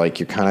 that it's like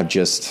you're kind of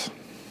just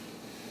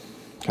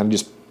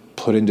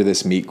put into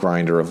this meat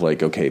grinder of,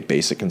 like, okay,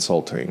 basic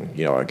consulting.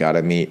 I got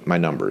to meet my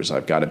numbers.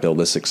 I've got to build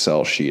this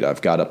Excel sheet.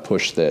 I've got to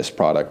push this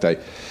product. I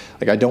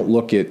don't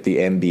look at the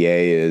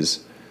MBA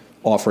as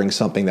offering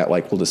something that,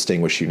 like, will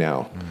distinguish you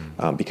now,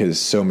 because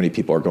so many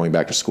people are going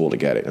back to school to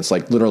get it. It's,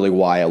 like, literally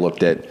why I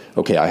looked at,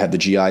 okay, I had the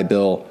GI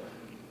Bill.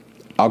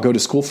 I'll go to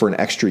school for an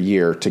extra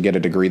year to get a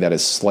degree that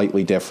is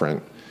slightly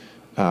different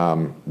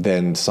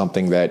than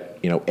something that,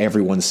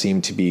 everyone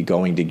seemed to be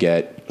going to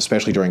get,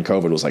 especially during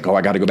COVID. It was like, oh,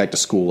 I got to go back to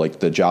school.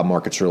 Like, the job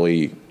market's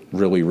really,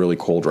 really, really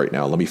cold right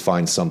now. Let me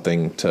find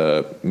something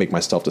to make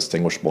myself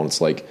distinguishable. And it's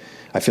like,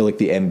 I feel like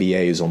the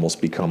MBA has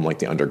almost become like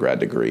the undergrad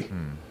degree.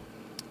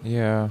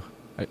 Yeah.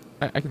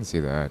 I can see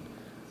that,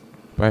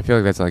 but I feel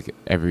like that's, like,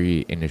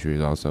 every industry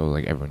is also,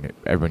 like,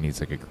 everyone needs,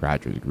 like, a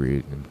graduate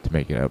degree to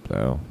make it up,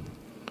 though.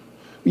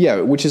 Yeah,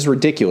 which is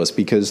ridiculous,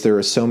 because there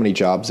are so many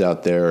jobs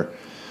out there.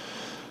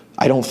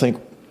 I don't think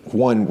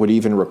one would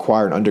even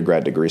require an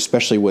undergrad degree,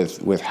 especially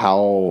with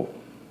how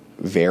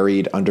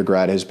varied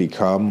undergrad has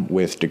become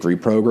with degree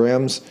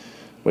programs.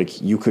 Like,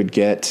 you could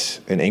get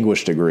an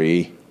English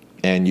degree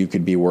and you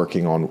could be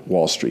working on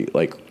Wall Street.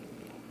 Like,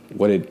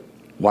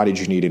 why did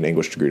you need an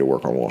English degree to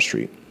work on Wall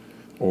Street?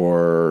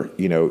 Or,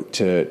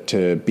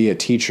 to be a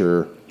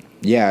teacher,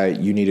 yeah,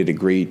 you need a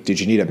degree. Did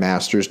you need a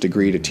master's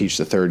degree to teach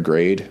the 3rd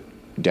grade?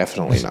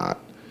 Definitely not.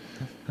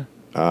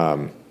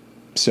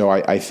 So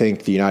I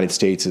think the United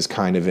States is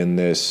kind of in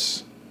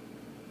this,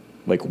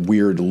 like,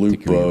 weird loop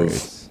degree of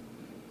race.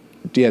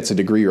 Yeah, it's a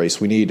degree race.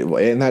 We need,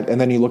 and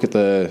then you look at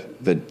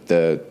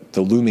the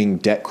looming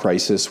debt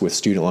crisis with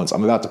student loans.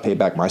 I'm about to pay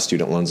back my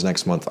student loans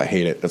next month. I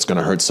hate it. That's going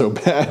to hurt so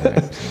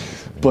bad.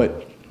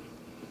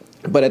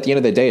 But at the end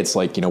of the day, it's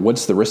like,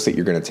 what's the risk that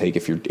you're going to take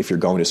if you're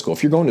going to school?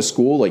 If you're going to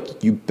school,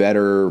 like, you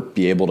better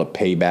be able to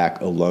pay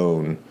back a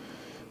loan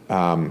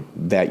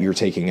that you're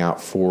taking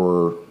out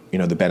for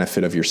the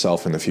benefit of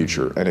yourself in the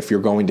future. And if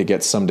you're going to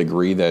get some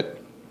degree that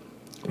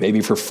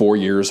maybe for 4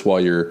 years while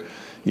you're,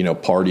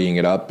 partying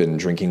it up and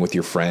drinking with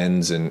your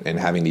friends and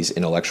having these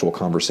intellectual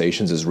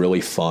conversations is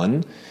really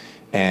fun,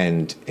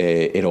 and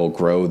it'll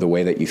grow the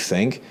way that you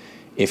think.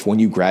 If when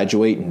you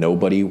graduate,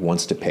 nobody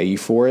wants to pay you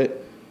for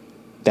it,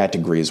 that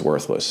degree is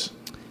worthless.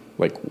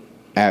 Like,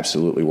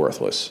 absolutely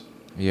worthless.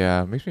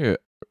 Yeah, it makes me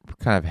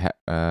kind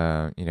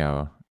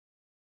of,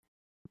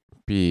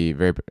 be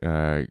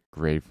very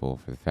grateful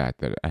for the fact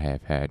that I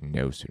have had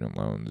no student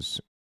loans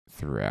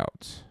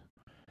throughout.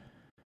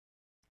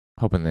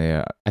 Hoping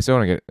I still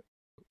want to get.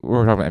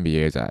 We're talking about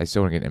MBAs. I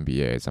still want to get an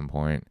MBA at some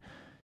point.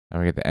 I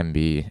want to get the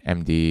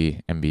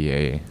MD,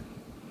 MBA.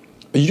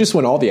 You just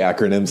want all the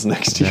acronyms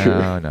next year.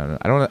 No.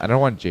 I don't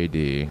want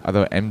JD.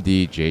 Although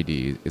MD,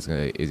 JD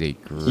is a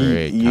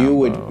great. You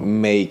would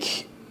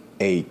make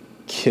a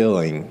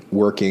killing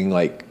working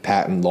like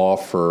patent law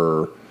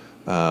for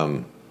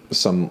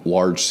some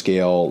large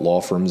scale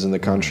law firms in the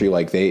country.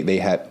 Like they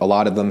had a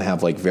lot of them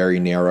have like very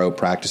narrow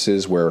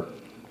practices where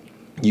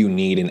you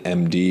need an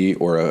MD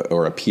or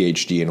a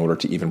PhD in order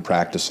to even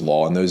practice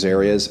law in those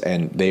areas,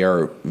 and they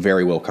are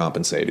very well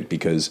compensated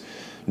because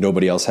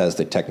nobody else has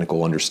the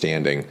technical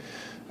understanding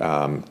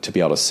to be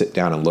able to sit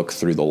down and look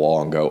through the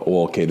law and go,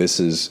 oh, okay,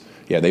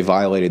 they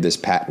violated this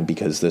patent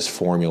because this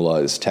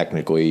formula is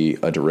technically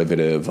a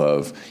derivative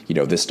of,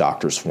 this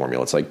doctor's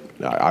formula. It's like,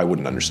 I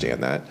wouldn't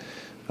understand that.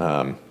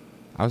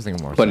 I was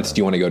thinking more. But do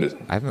you want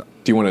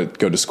to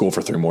go to school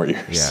for 3 more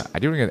years? Yeah, I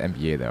do want to get an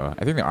MBA though.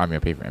 I think the Army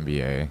will pay for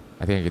MBA.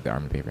 I think I get the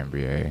Army to pay for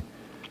MBA.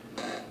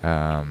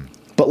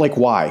 But like,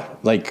 why?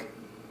 Like,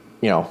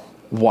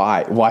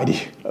 why? Why do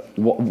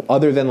you,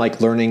 other than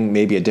like learning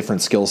maybe a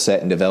different skill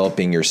set and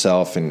developing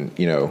yourself and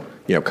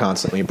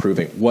constantly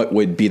improving? What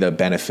would be the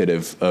benefit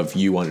of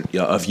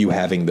you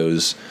having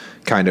those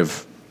kind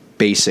of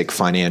basic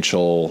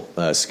financial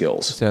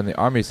skills? So on the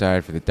Army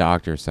side, for the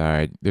doctor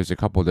side, there's a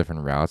couple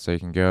different routes that you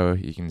can go.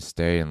 You can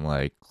stay in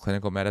like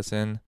clinical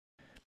medicine,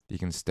 you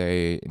can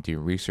stay and do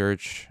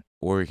research,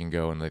 or you can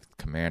go in the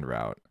command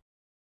route.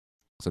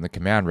 So in the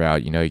command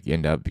route, you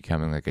end up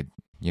becoming like a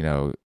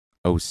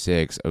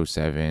 06,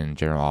 07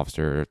 general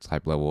officer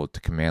type level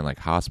to command like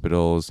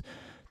hospitals,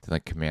 to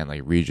like command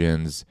like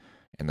regions,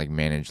 and like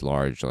manage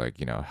large like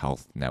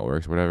health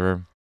networks,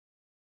 whatever.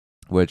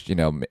 Which,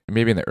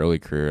 maybe in the early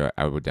career,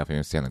 I would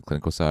definitely stay on the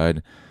clinical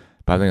side.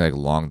 But I think, like,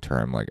 long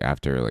term, like,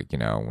 after, like,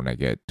 when I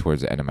get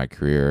towards the end of my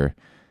career,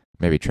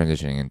 maybe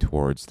transitioning in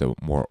towards the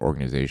more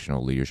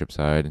organizational leadership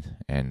side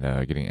and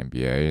getting an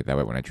MBA. That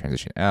way, when I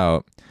transition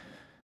out,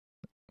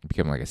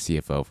 become, like, a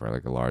CFO for,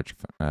 like, a large,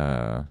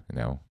 Well,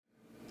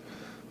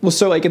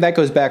 so, like, that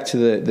goes back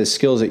to the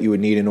skills that you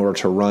would need in order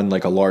to run,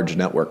 like, a large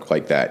network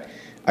like that.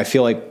 I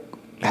feel like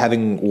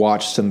having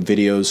watched some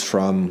videos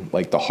from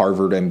like the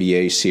Harvard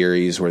MBA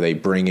series where they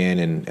bring in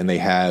and they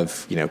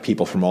have,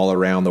 people from all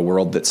around the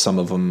world that some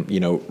of them,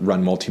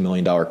 run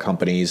multi-million-dollar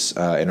companies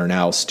and are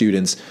now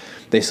students.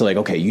 They say like,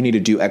 okay, you need to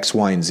do X,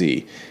 Y, and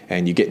Z.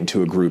 And you get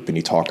into a group and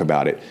you talk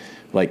about it.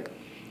 Like,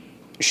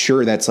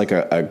 sure, that's like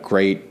a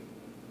great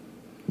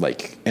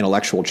like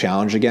intellectual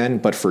challenge again.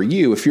 But for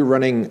you, if you're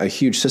running a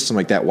huge system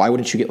like that, why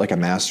wouldn't you get like a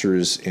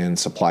master's in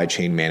supply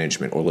chain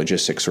management or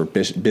logistics or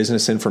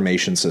business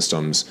information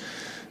systems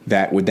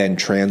that would then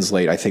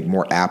translate, I think,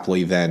 more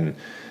aptly than,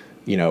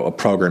 a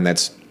program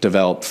that's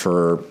developed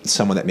for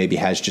someone that maybe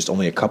has just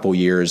only a couple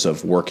years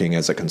of working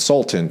as a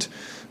consultant,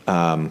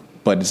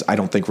 but I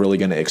don't think really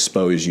going to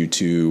expose you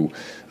to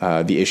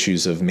the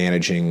issues of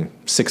managing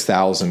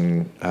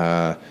 6,000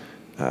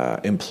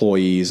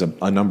 employees,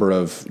 a number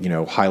of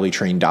highly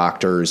trained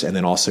doctors, and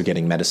then also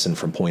getting medicine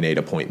from point A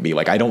to point B.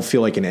 Like, I don't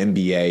feel like an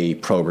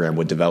MBA program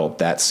would develop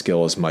that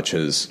skill as much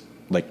as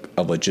like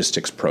a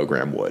logistics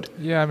program would.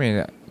 Yeah, I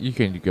mean, you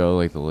can go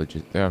like be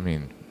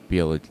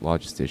a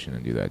logistician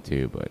and do that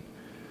too. But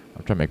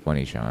I'm trying to make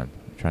money, Sean. I'm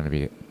trying to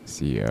be a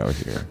CEO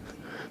here.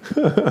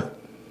 Trying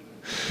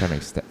to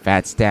make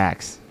fat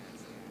stacks.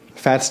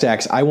 Fat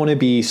stacks. I want to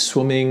be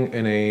swimming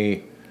in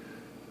a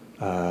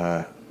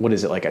what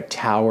is it, like a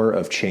tower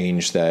of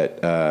change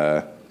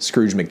that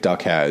Scrooge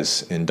McDuck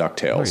has in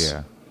DuckTales. Oh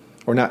yeah.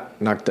 Or not?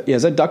 Yeah,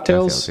 is that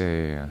DuckTales?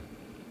 Yeah.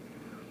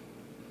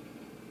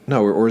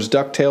 No, or is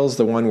DuckTales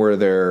the one where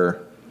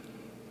they're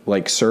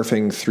like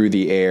surfing through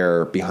the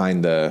air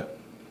behind the?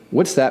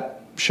 What's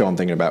that show I'm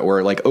thinking about? Where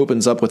it like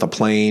opens up with a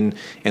plane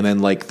and then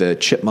like the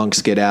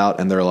chipmunks get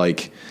out and they're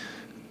like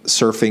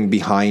surfing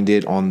behind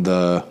it on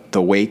the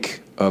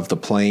wake of the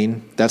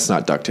plane. That's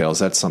not DuckTales.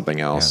 That's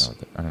something else. Yeah,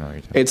 I don't know what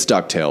you're talking It's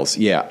DuckTales.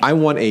 Yeah, I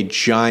want a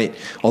giant.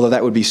 Although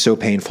that would be so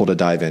painful to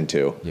dive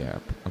into. Yeah,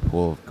 a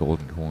pool of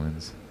golden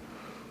coins.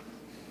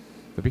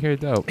 That'd be very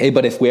dope. Hey,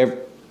 but if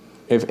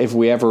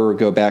we ever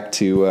go back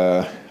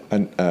to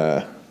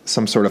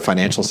some sort of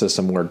financial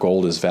system where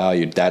gold is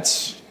valued,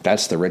 that's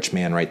the rich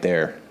man right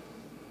there.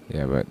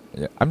 Yeah, but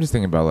I'm just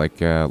thinking about like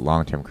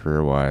long-term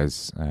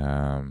career-wise.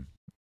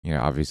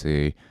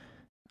 Obviously,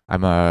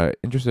 I'm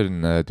interested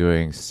in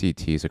doing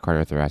CT, so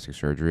cardiothoracic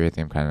surgery. I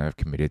think I'm kind of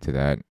committed to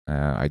that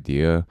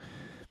idea.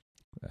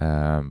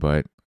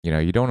 But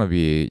you don't want to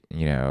be,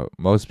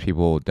 most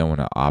people don't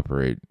want to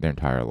operate their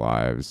entire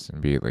lives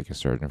and be like a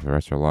surgeon for the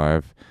rest of their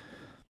life.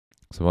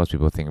 So most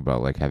people think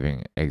about like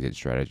having exit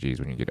strategies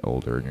when you get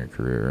older in your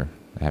career,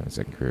 having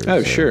second careers.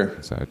 Oh, sure.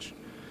 And such.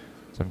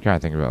 So I'm kind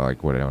of thinking about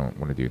like what I don't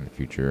want to do in the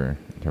future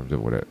in terms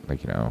of what it,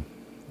 like,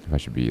 if I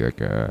should be like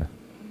a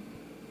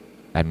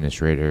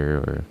administrator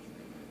or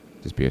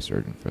just be a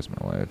surgeon for the rest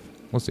of my life.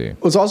 We'll see.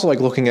 Well, it's also like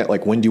looking at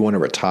like, when do you want to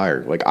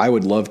retire? Like, I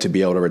would love to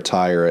be able to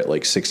retire at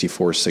like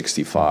 64,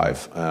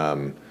 65.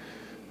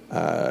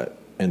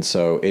 And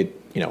so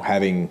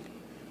having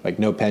like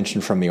no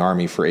pension from the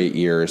Army for 8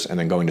 years and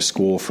then going to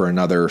school for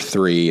another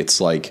 3,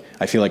 it's like,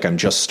 I feel like I'm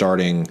just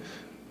starting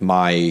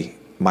my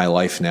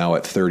life now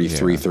at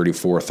 33,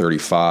 34,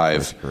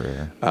 35,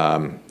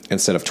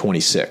 instead of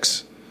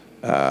 26,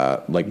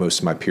 like most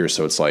of my peers.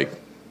 So it's like,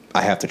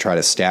 I have to try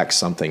to stack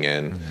something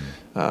in.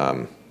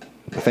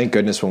 Thank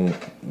goodness when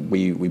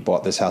we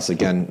bought this house,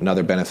 again,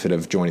 another benefit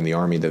of joining the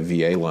Army, the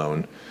VA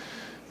loan,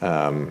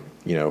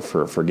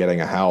 for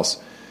getting a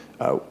house,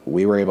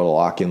 we were able to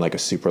lock in like a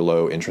super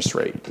low interest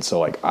rate. And so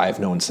like, I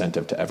have no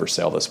incentive to ever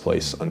sell this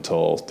place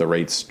until the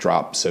rates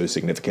drop so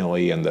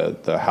significantly and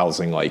the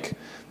housing like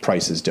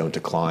prices don't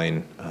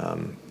decline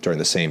during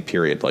the same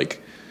period.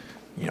 Like,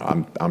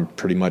 I'm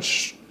pretty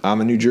much, I'm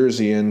a New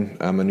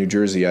Jerseyan.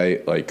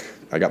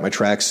 I got my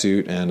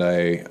tracksuit and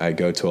I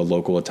go to a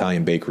local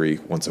Italian bakery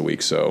once a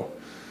week. So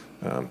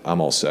I'm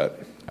all set.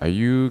 Are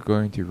you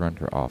going to run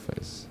for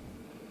office?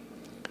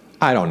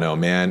 I don't know,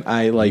 man.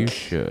 You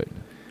should.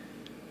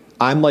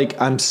 I'm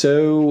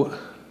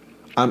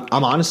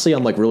honestly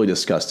like really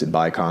disgusted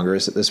by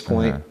Congress at this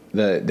point.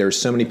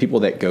 There's so many people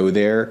that go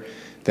there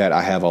that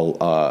I have a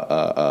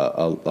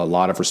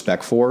lot of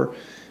respect for,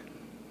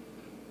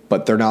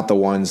 but they're not the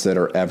ones that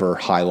are ever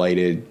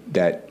highlighted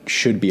that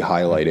should be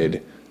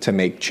highlighted to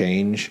make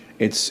change.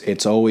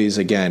 It's always,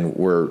 again,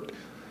 we're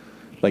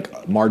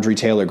like Marjorie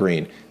Taylor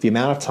Greene. The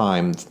amount of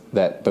time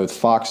that both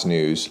Fox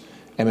News,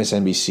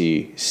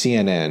 MSNBC,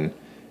 CNN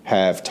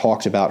have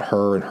talked about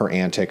her and her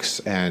antics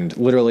and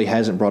literally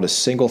hasn't brought a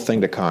single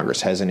thing to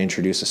Congress, hasn't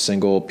introduced a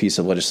single piece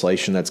of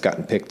legislation that's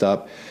gotten picked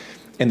up,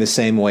 in the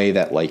same way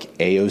that like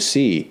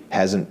AOC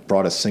hasn't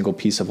brought a single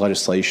piece of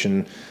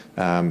legislation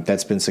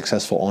that's been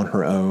successful on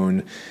her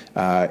own.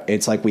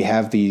 It's like we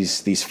have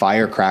these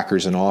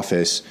firecrackers in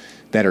office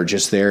that are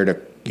just there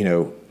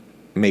to,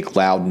 make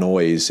loud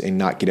noise and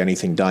not get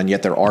anything done.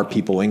 Yet there are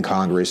people in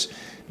Congress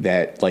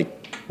that,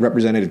 like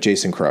Representative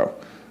Jason Crow.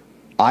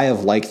 I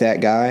have liked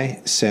that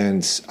guy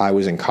since I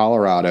was in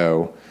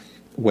Colorado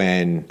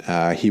when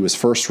he was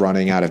first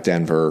running out of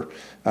Denver.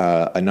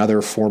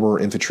 Another former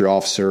infantry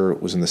officer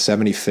was in the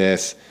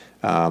 75th,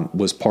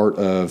 was part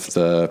of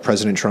the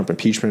President Trump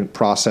impeachment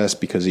process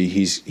because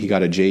he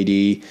got a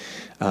JD.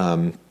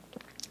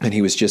 And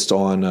he was just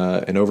on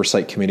an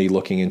oversight committee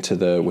looking into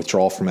the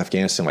withdrawal from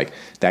Afghanistan. Like,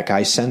 that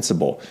guy's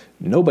sensible.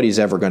 Nobody's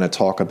ever going to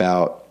talk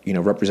about,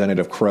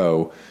 Representative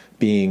Crow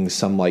being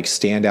some like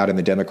standout in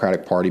the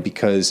Democratic Party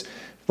because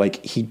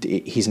like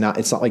he's not.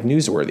 It's not like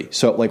newsworthy.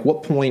 So like,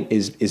 what point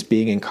is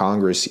being in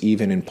Congress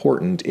even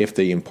important if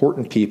the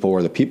important people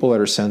or the people that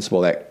are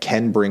sensible that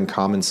can bring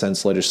common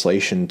sense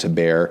legislation to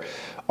bear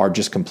are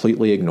just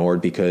completely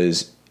ignored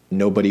because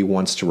nobody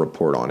wants to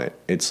report on it?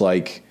 It's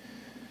like,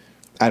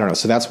 I don't know.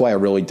 So that's why I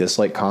really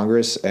dislike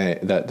Congress.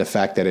 The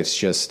fact that it's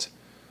just,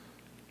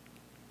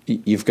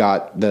 you've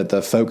got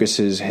the focus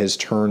has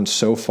turned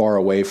so far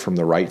away from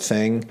the right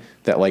thing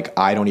that like,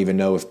 I don't even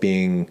know if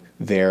being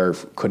there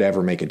could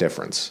ever make a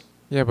difference.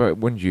 Yeah, but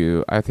wouldn't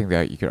you, I think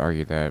that you could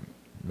argue that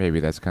maybe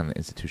that's kind of the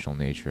institutional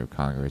nature of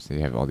Congress. They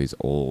have all these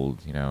old,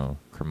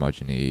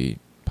 curmudgeon-y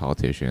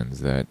politicians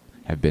that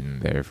have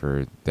been there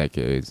for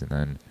decades and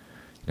then,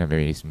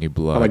 maybe some new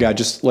blood. Oh my God,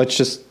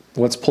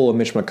 let's pull a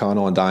Mitch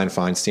McConnell and Dianne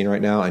Feinstein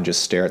right now and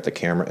just stare at the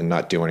camera and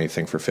not do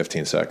anything for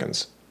 15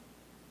 seconds.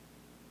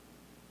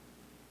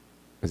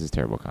 This is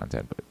terrible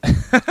content,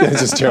 but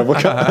this is terrible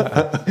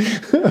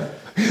content.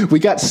 We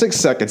got 6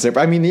 seconds there.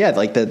 But I mean, yeah,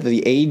 like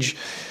the age,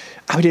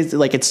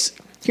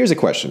 here's a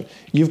question.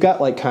 You've got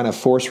like kind of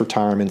forced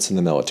retirements in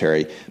the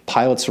military.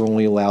 Pilots are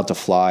only allowed to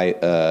fly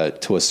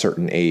to a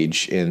certain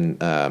age in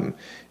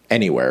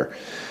anywhere.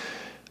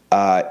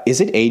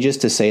 Is it ageist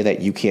to say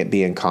that you can't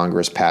be in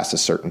Congress past a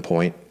certain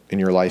point in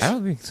your life? I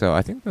don't think so.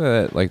 I think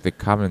that like the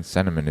common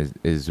sentiment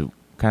is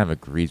kind of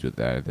agrees with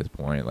that at this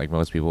point. Like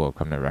most people have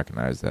come to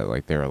recognize that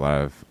like there are a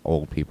lot of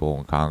old people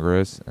in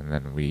Congress, and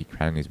then we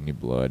kind of need some new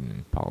blood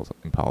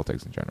in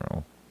politics in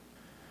general.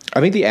 I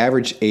think the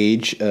average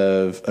age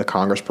of a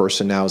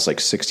congressperson now is like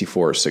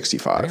 64 or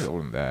 65. I think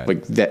older than that.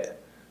 Like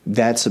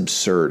that's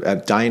absurd.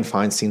 Dianne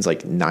Feinstein's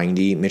like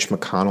 90. Mitch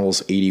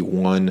McConnell's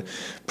 81.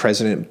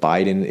 President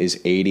Biden is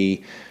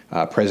 80.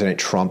 President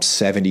Trump's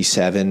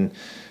 77.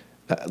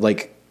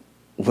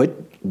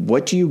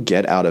 What do you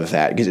get out of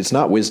that? Because it's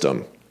not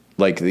wisdom.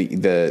 Like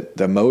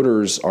the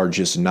motors are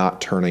just not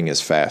turning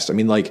as fast. I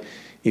mean, like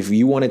if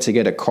you wanted to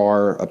get a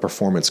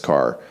performance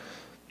car,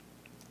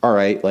 all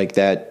right, like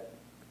that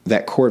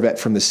Corvette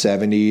from the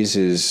 70s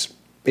is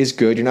is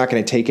good. You're not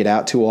going to take it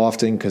out too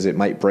often because it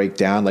might break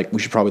down. Like, we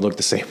should probably look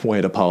the same way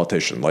at a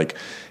politician. Like,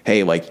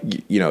 hey, like,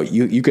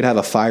 you could have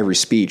a fiery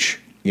speech,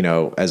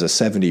 as a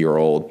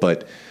 70-year-old,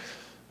 but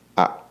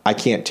I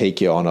can't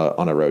take you on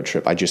a road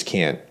trip. I just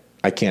can't.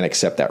 I can't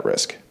accept that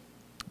risk.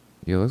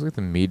 Yeah, it looks like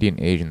the median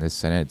age in the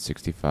Senate is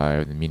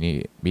 65. The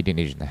median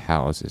age in the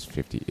House is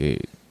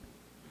 58.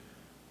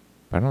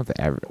 But I don't know what the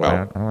average. Well,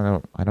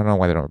 I don't know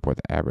why they don't report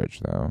the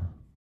average though.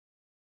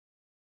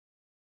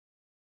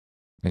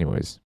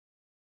 Anyways,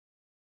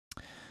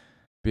 but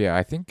yeah,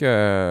 I think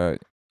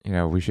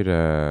we should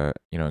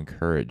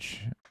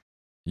encourage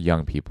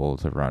young people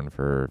to run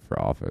for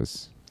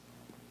office.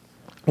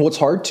 Well, it's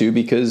hard too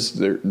because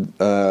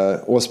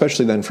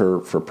especially then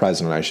for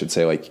president, I should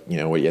say, like, you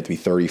have to be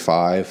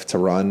 35 to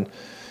run.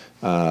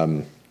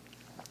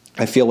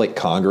 I feel like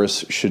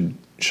Congress should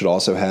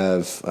also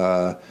have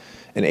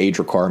an age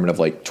requirement of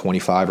like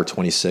 25 or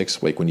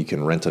 26, like when you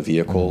can rent a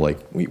vehicle. Mm-hmm.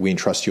 Like we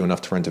entrust you enough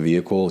to rent a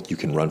vehicle, you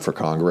can run for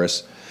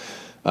Congress.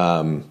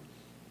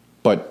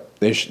 But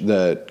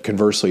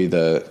conversely,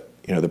 the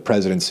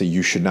presidency,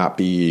 you should not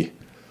be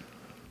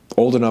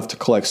old enough to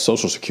collect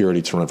Social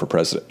Security to run for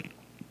president.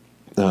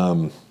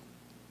 And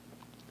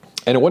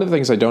one of the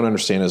things I don't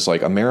understand is,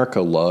 like,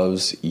 America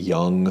loves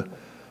young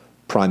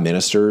prime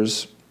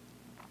ministers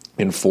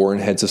and foreign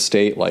heads of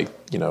state. Like,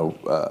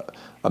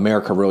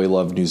 America really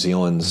loved New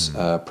Zealand's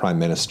prime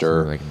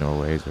minister. Like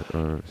Norway's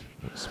or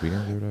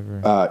Sweden's or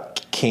whatever.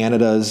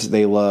 Canada's,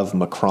 they love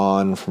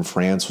Macron from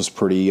France was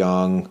pretty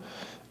young.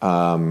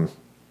 And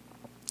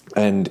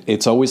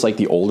it's always like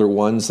the older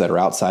ones that are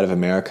outside of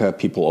America,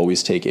 people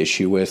always take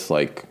issue with,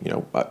 like,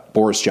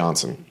 Boris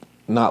Johnson,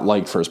 not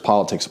liked for his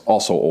politics,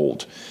 also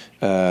old.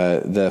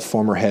 The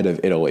former head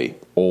of Italy,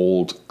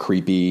 old,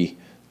 creepy,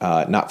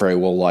 not very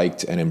well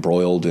liked, and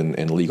embroiled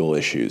in legal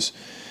issues.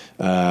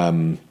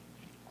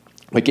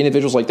 Like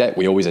individuals like that,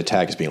 we always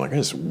attack as being like,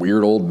 this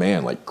weird old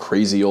man, like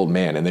crazy old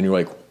man. And then you're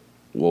like,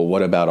 well,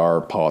 what about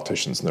our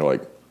politicians? And they're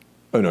like,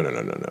 oh,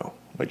 no.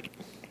 Like,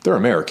 they're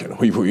American.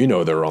 We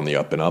know they're on the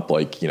up and up.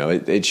 Like,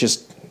 it's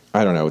just,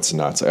 I don't know. It's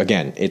nuts.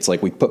 Again, it's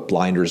like we put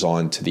blinders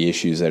on to the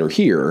issues that are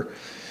here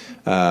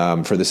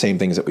for the same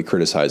things that we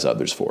criticize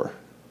others for.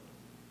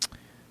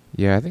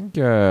 Yeah, I think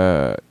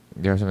there's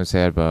something to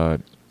say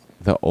about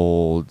the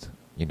old,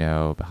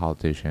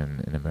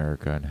 politician in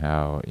America and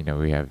how,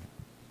 we have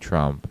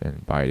Trump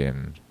and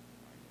Biden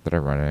that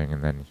are running,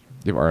 and then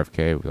you have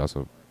RFK, who's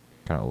also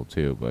kind of old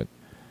too, but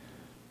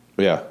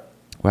yeah.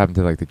 What happened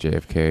to, like, the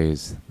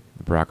JFKs,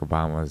 the Barack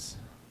Obamas?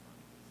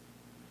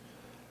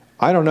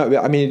 I don't know.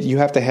 I mean, you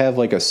have to have,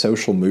 like, a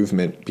social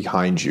movement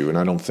behind you, and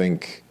I don't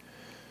think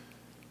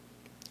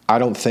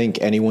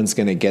anyone's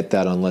going to get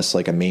that unless,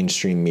 like, a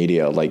mainstream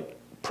media, like,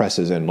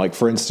 presses in. Like,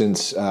 for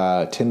instance,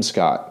 Tim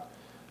Scott,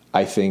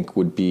 I think,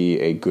 would be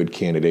a good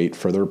candidate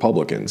for the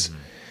Republicans. Mm-hmm.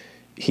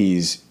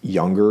 He's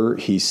younger,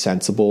 he's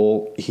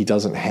sensible, he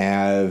doesn't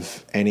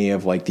have any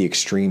of, like, the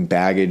extreme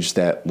baggage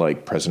that,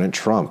 like, President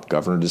Trump,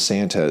 Governor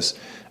DeSantis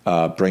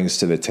brings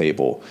to the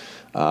table.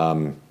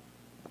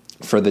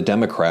 For the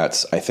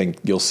Democrats, I think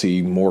you'll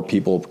see more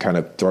people kind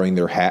of throwing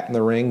their hat in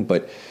the ring,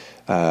 but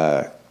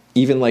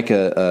even like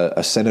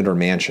a Senator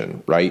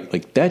Manchin, right?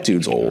 Like, that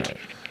dude's old.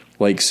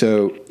 Like,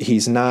 so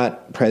he's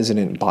not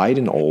President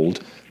Biden old,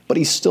 but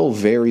he's still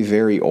very,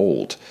 very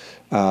old.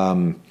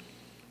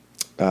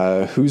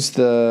 Who's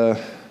the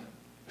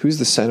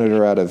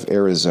senator out of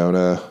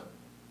Arizona?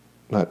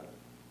 Not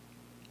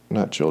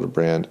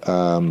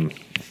Gillibrand.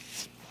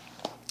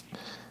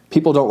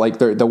 People don't like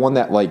the one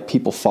that, like,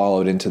 people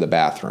followed into the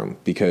bathroom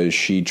because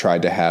she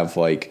tried to have,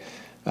 like,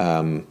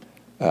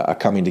 a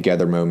coming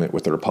together moment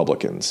with the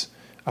Republicans.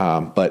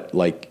 But,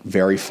 like,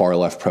 very far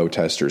left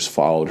protesters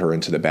followed her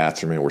into the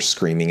bathroom and were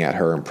screaming at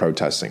her and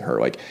protesting her.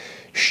 Like,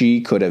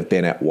 she could have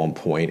been at one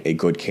point a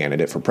good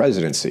candidate for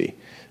presidency,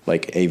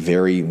 like a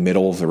very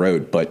middle of the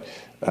road. But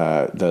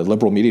the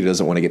liberal media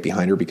doesn't want to get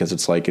behind her because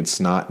it's like, it's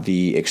not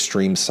the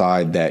extreme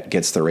side that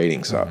gets the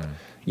ratings up.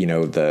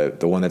 The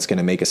one that's going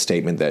to make a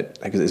statement that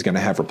is going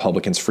to have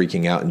Republicans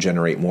freaking out and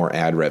generate more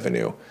ad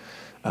revenue.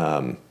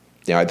 I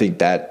think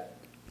that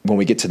when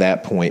we get to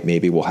that point,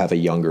 maybe we'll have a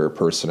younger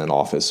person in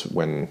office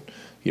when,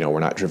 we're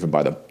not driven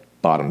by the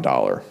bottom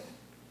dollar.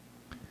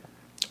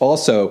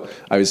 Also,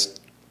 I was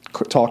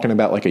talking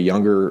about, like, a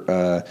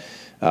younger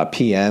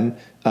PM,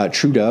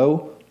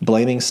 Trudeau,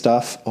 blaming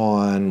stuff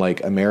on,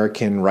 like,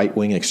 American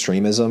right-wing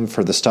extremism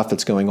for the stuff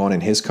that's going on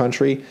in his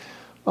country.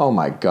 Oh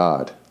my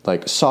God.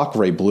 Like,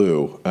 sacre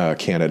bleu,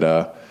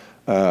 Canada.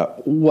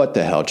 What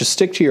the hell? Just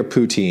stick to your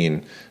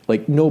poutine.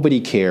 Like,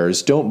 nobody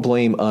cares. Don't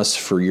blame us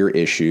for your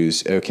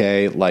issues,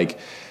 okay? Like,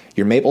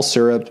 your maple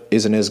syrup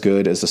isn't as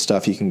good as the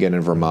stuff you can get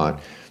in Vermont.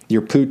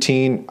 Your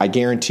poutine, I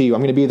guarantee you,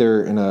 I'm going to be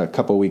there in a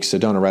couple of weeks, so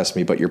don't arrest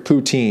me, but your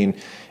poutine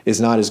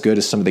is not as good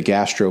as some of the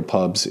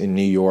gastropubs in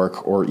New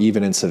York or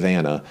even in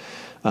Savannah.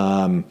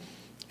 And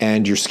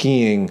your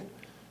skiing,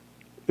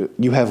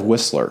 you have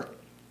Whistler.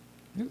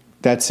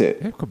 That's it.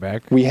 Yeah,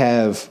 Quebec. You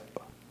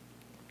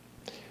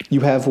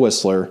have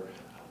Whistler.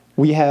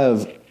 We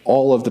have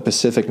all of the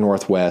Pacific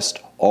Northwest,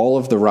 all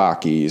of the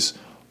Rockies,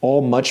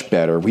 all much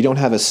better. We don't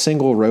have a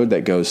single road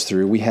that goes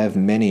through. We have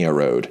many a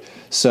road.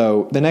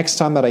 So the next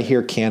time that I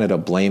hear Canada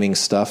blaming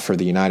stuff for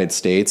the United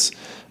States,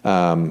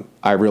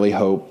 I really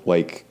hope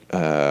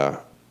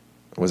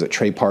was it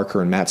Trey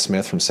Parker and Matt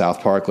Smith from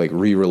South Park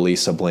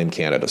re-release a Blame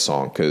Canada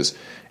song, because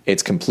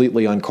it's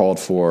completely uncalled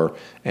for,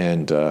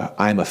 and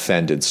I'm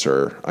offended,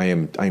 sir.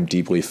 I'm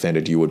deeply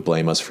offended you would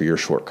blame us for your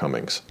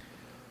shortcomings.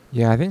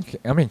 Yeah,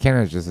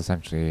 Canada is just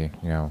essentially,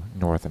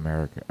 North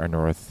America or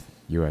North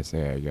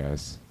USA, I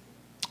guess.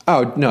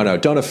 Oh, no,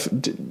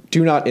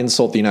 do not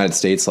insult the United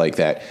States like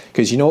that,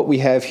 because you know what we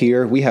have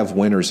here? We have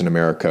winners in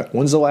America.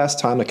 When's the last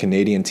time a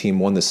Canadian team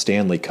won the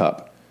Stanley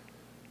Cup?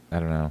 I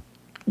don't know.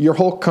 Your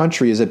whole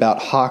country is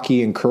about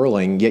hockey and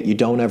curling, yet you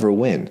don't ever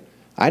win.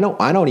 I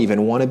don't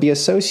even want to be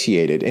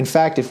associated. In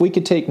fact, if we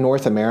could take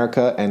North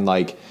America and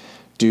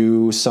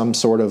do some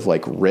sort of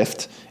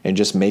rift and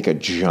just make a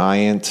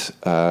giant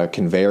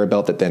conveyor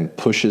belt that then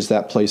pushes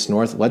that place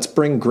north, let's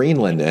bring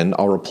Greenland in.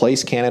 I'll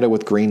replace Canada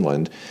with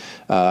Greenland.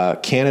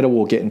 Canada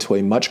will get into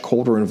a much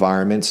colder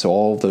environment, so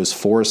all of those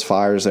forest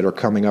fires that are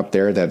coming up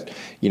there that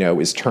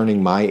is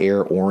turning my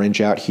air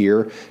orange out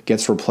here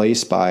gets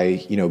replaced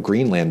by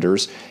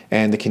Greenlanders,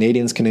 and the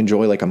Canadians can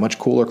enjoy a much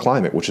cooler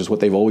climate, which is what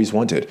they've always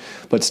wanted.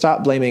 But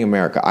stop blaming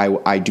America.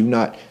 I do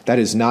not. That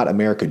is not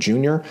America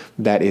Junior.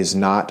 That is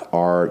not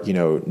our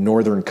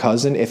northern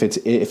cousin. If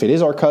it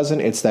is our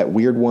cousin, it's that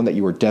weird one that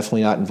you were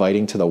definitely not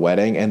inviting to the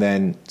wedding, and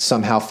then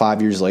somehow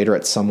 5 years later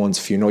at someone's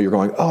funeral you're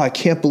going, oh, I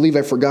can't believe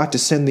I forgot to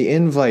send the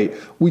invite.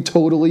 We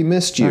totally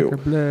missed you. Sacre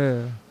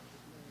bleu.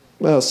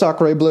 Well,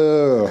 sacre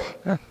bleu.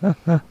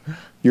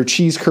 Your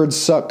cheese curds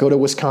suck. Go to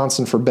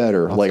Wisconsin for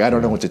better. I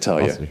don't know what to tell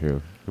you.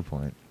 True. Good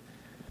point.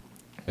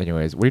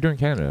 Anyways, what are you doing in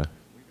Canada?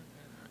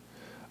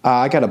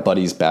 I got a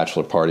buddy's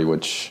bachelor party,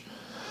 which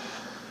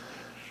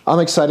I'm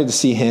excited to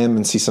see him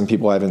and see some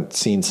people I haven't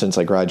seen since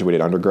I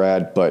graduated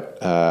undergrad. But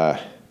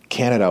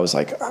Canada, I was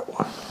like,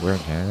 where in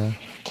Canada?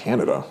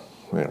 Canada?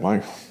 Man,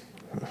 why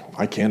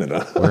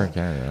Canada? Where in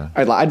Canada?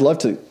 I'd love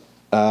to.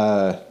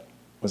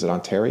 Was it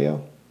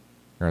Ontario?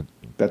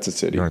 That's a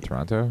city. You're in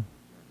Toronto?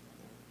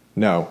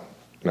 No.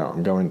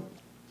 I'm going.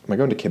 Am I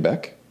going to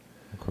Quebec?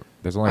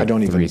 There's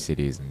only three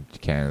cities in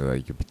Canada that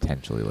you could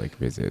potentially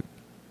visit.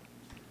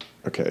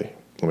 Okay,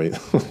 let me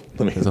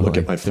look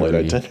at my flight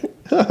itinerary.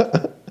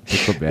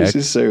 Quebec. This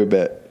is so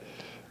bad.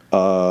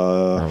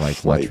 Or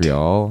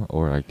Montreal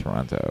or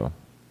Toronto.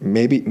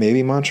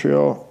 Maybe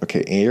Montreal.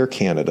 Okay, Air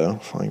Canada.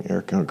 Flying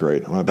Air. Oh,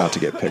 great. I'm about to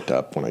get picked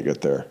up when I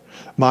get there.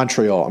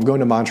 Montreal. I'm going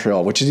to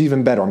Montreal, which is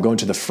even better. I'm going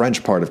to the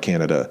French part of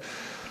Canada.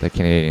 That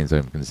Canadians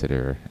don't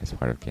consider as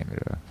part of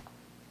Canada.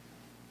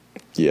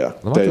 Yeah.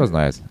 Montreal's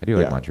nice. I do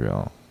like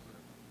Montreal.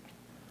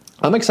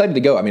 I'm excited to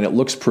go. I mean, it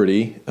looks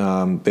pretty.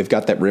 They've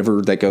got that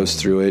river that goes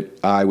through it.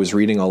 I was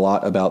reading a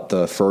lot about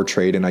the fur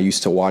trade, and I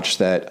used to watch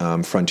that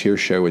Frontier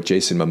show with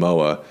Jason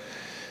Momoa.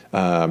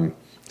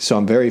 So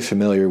I'm very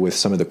familiar with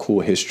some of the cool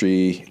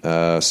history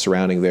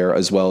surrounding there,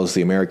 as well as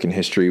the American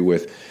history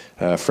with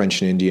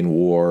French and Indian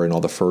War and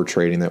all the fur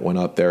trading that went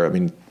up there. I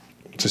mean,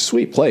 it's a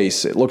sweet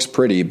place. It looks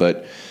pretty,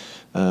 but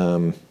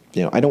I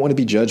don't want to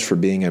be judged for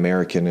being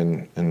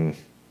American and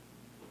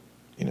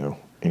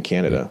in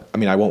Canada. I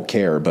mean, I won't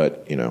care,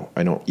 but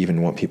I don't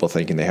even want people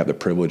thinking they have the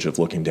privilege of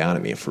looking down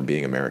at me for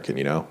being American.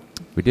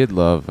 We did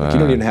love. You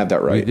don't even have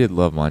that right. We did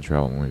love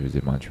Montreal when we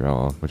visited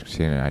Montreal, which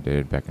Christina and I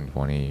did back in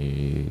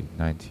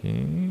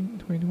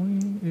 2019,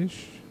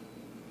 2020-ish.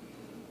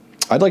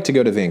 I'd like to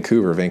go to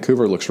Vancouver.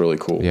 Vancouver looks really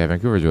cool. Yeah,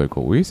 Vancouver's really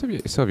cool. We still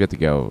have yet to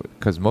go,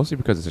 mostly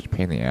because it's such a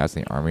pain in the ass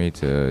in the Army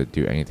to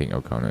do anything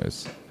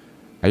Oconus.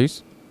 I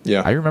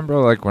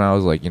remember when I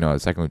was a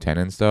second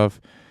lieutenant and stuff.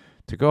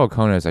 To go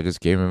Oconus, I just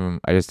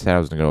said I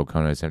was gonna go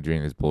Oconus. I'm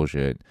doing this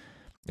bullshit,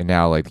 and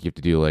now you have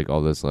to do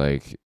all this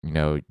you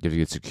have to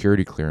get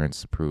security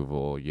clearance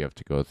approval. You have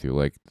to go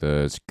through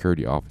the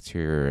security office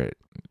here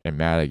in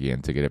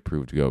Madigan to get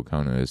approved to go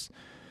Oconus.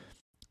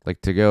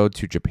 To go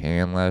to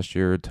Japan last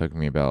year, it took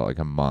me about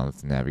a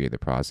month to navigate the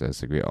process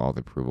to get all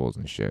the approvals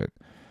and shit.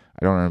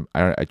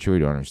 I truly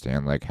don't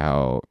understand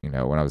how when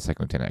I was a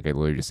second lieutenant, I could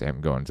literally just say I'm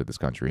going to this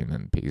country and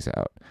then peace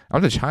out. I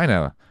went to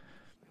China.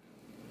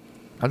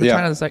 I'm just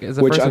trying to as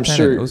a which first I'm lieutenant.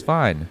 sure it was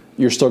fine.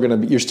 You're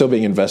still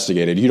being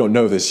investigated. You don't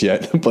know this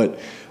yet, but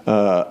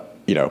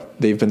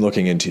they've been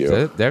looking into you.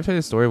 Did I ever tell you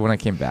the story when I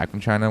came back from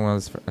China when I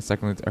was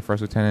a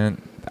first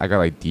lieutenant? I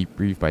got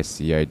debriefed by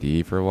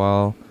CID for a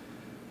while.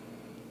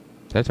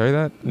 Did I tell you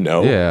that?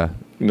 No. Yeah.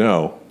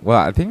 No. Well,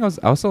 I think I was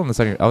still in the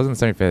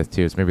 75th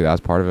too, so maybe that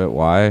was part of it.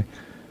 Why?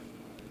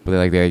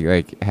 But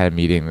they had a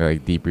meeting. They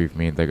debriefed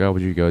me and oh,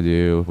 what'd you go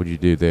do? What'd you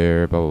do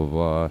there? Blah blah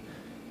blah.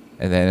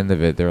 And then at the end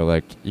of it, they were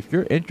like, if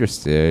you're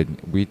interested,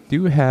 we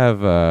do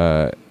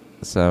have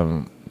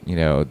some,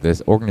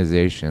 this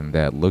organization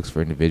that looks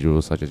for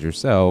individuals such as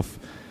yourself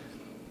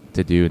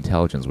to do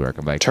intelligence work.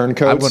 I'm like,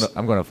 turncoats.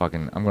 I'm going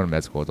to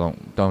med school.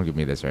 Don't give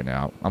me this right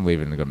now. I'm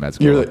leaving to go to med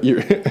school.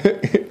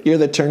 You're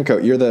the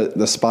turncoat. You're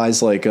the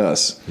spies like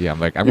us. Yeah, I'm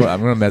going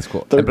to med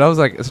school. But I was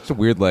like, it's such a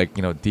weird, like,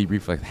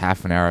 debrief, like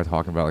half an hour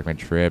talking about like my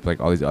trip, like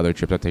all these other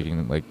trips I've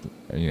taken, like,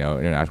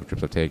 international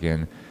trips I've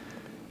taken,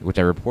 which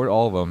I report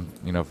all of them,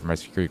 for my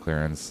security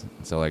clearance.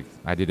 So like,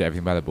 I did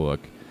everything by the book.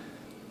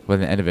 But at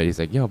the end of it, he's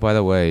like, yo, by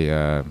the way,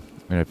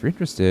 if you're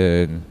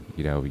interested,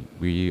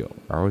 we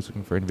are always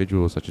looking for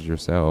individuals such as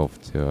yourself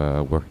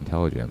to work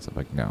intelligence. I'm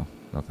like, no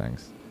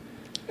thanks.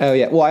 Oh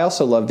yeah. Well, I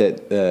also love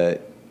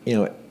that.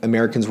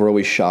 Americans were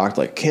always shocked.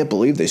 Like, can't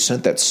believe they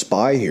sent that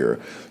spy here.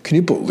 Can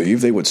you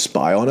believe they would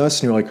spy on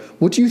us? And you're like,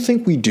 what do you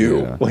think we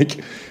do?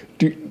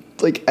 Yeah.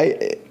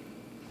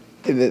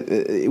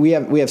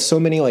 We have so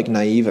many like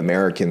naive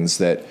Americans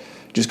that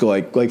just go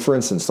like for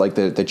instance, like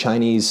the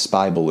Chinese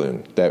spy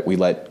balloon that we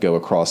let go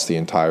across the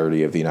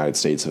entirety of the United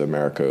States of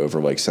America over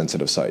like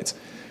sensitive sites.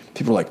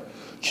 People are like,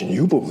 can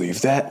you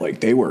believe that? Like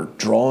they were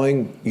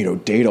drawing,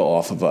 data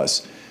off of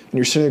us. And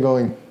you're sitting there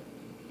going,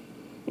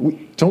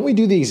 don't we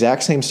do the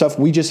exact same stuff?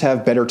 We just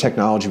have better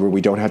technology where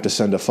we don't have to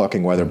send a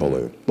fucking weather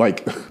balloon.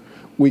 Like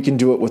we can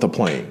do it with a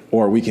plane,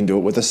 or we can do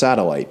it with a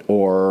satellite,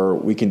 or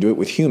we can do it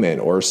with human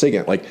or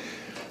SIGINT. Like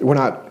we're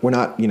not,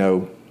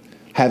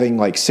 having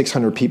like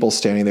 600 people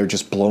standing there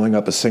just blowing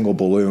up a single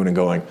balloon and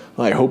going,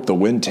 I hope the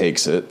wind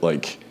takes it.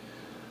 Like,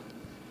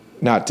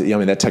 that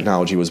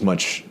technology was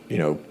much,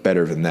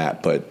 better than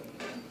that. But,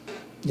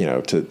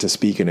 to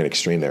speak in an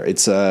extreme there,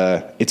 it's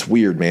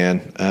weird,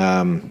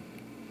 man.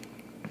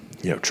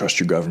 Trust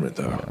your government,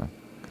 though.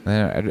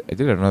 Yeah. I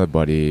did have another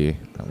buddy,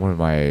 one of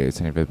my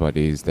scientific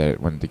buddies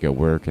that wanted to go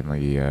work in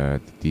the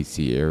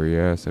D.C.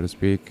 area, so to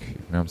speak. You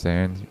know what I'm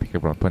saying? You pick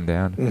up what I'm putting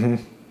down. Mm-hmm.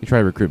 He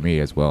tried to recruit me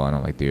as well, and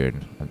I'm like,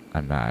 dude,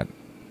 I'm not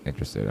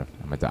interested.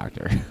 I'm a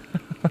doctor.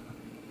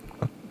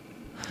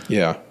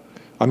 Yeah.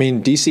 I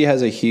mean, D.C.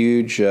 has a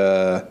huge,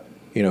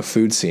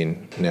 food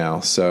scene now,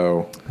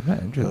 so...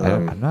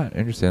 I'm not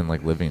interested in,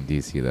 like, living in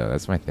D.C., though.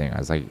 That's my thing. I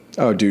was like...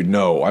 Oh, dude,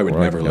 no. I would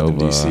never live in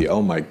D.C.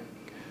 Oh, my...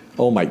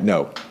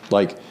 No.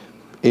 Like,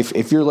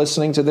 if you're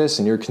listening to this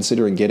and you're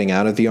considering getting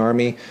out of the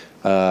Army,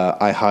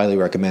 I highly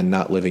recommend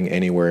not living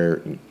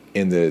anywhere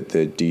in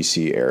the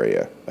D.C.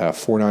 area.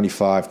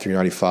 495,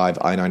 395,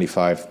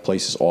 I-95,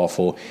 place is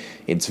awful.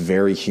 It's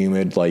very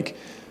humid, like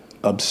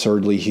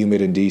absurdly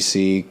humid in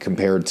D.C.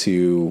 compared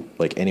to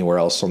like anywhere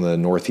else on the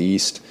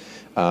Northeast.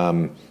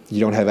 You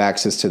don't have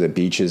access to the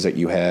beaches that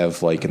you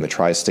have like in the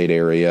tri-state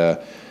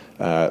area.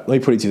 Let me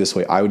put it to you this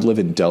way. I would live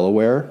in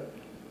Delaware,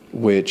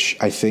 which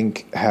I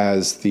think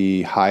has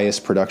the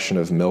highest production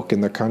of milk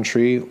in the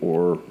country,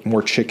 or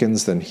more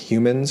chickens than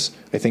humans,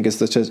 I think is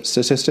the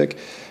statistic.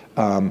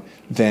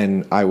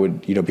 Then I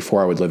would,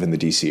 before I would live in the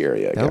D.C.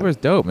 area. Delaware's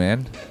dope,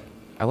 man.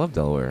 I love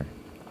Delaware.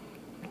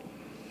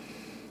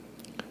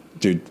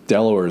 Dude,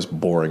 Delaware is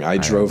boring. I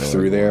drove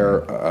through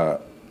there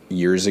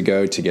years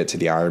ago to get to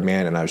the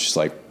Ironman, and I was just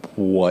like,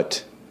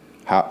 what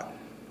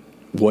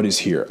is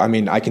here? I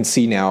mean, I can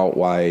see now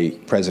why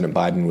President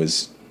Biden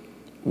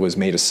was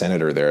made a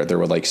senator there. There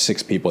were like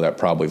 6 people that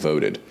probably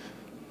voted.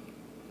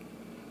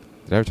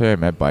 Did I ever tell you I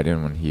met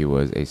Biden when he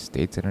was a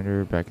state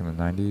senator back in the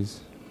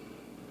 90s?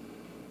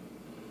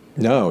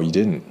 No, you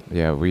didn't.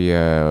 Yeah, we,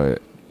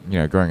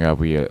 growing up,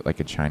 we went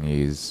to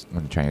Chinese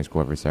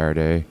school every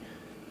Saturday.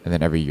 And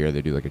then every year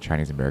they do like a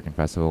Chinese American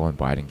festival, and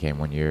Biden came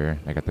one year.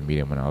 I got to meet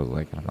him when I was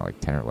like, I don't know,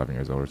 like 10 or 11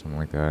 years old or something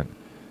like that.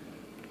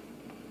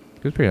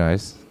 It was pretty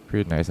nice.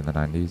 Pretty nice in the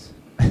 90s.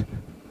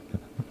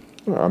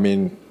 I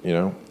mean,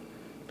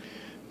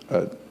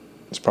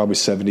 he's probably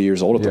 70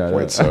 years old at the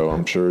point, so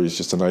I'm sure he's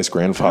just a nice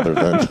grandfather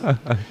then.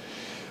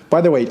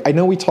 By the way, I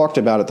know we talked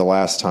about it the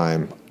last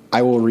time.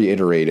 I will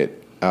reiterate it.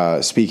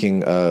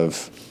 Speaking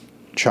of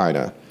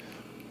China,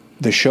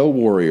 the show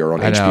Warrior on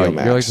HBO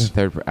Max. You're like the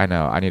third. I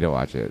know. I need to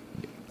watch it.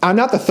 I'm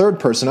not the third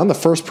person. I'm the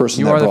first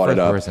person that brought it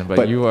up.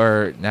 But you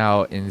are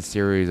now in a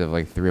series of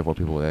like 3 or 4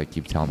 people that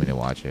keep telling me to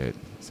watch it.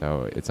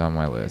 So it's on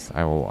my list.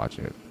 I will watch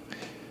it.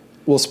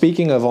 Well,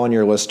 speaking of on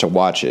your list to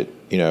watch it,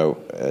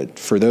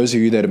 for those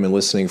of you that have been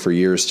listening for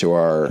years to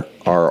our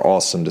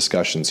awesome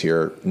discussions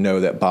here, know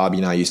that Bobby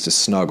and I used to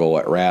snuggle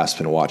at RASP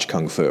and watch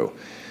Kung Fu.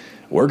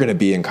 We're going to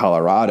be in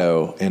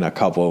Colorado in a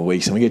couple of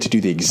weeks, and we get to do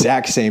the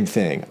exact same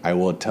thing. I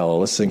will tell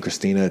Alyssa and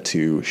Christina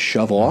to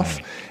shove off,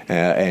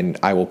 and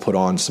I will put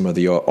on some of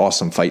the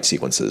awesome fight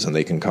sequences, and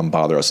they can come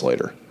bother us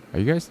later. Are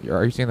you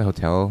staying in the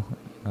hotel?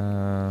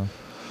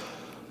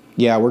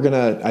 Yeah, we're going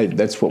to...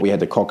 That's what we had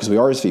to call, because we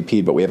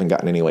RSVP'd, but we haven't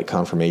gotten any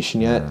confirmation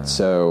yet.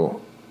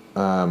 So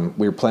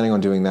we were planning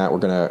on doing that. We're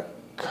going to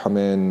come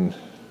in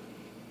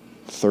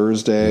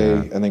Thursday.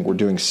 Yeah. I think we're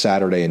doing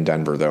Saturday in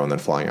Denver, though, and then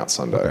flying out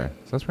Sunday. Okay.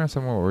 So let's figure out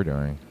some what we're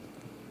doing.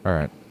 All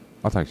right.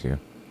 I'll text you.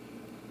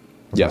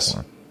 Yes.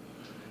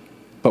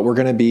 But we're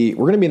gonna be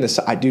in this.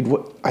 I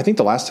think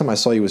the last time I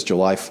saw you was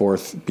July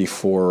 4th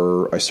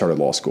before I started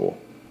law school.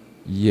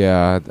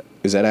 Yeah.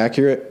 Is that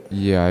accurate?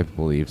 Yeah, I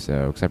believe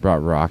so. Because I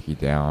brought Rocky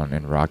down,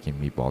 and Rocky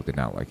and Meatball did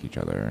not like each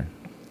other.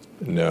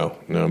 No,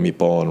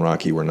 Meatball and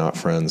Rocky were not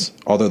friends.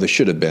 Although they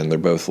should have been. They're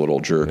both little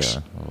jerks.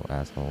 Yeah, little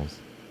assholes.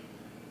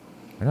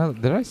 I know,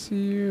 did I see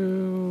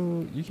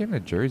you? You came to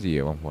Jersey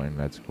at one point in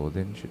med school,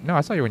 didn't you? No,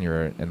 I saw you when you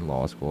were in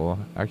law school.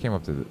 I came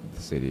up to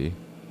the city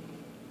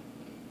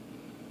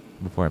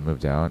before I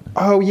moved out.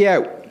 Oh yeah,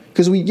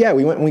 because we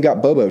went and we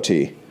got Bobo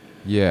tea.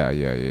 Yeah.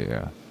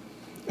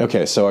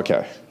 Okay.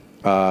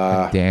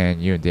 Dan,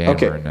 you and Dan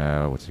okay. were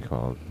in what's it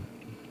called?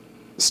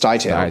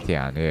 Stytown.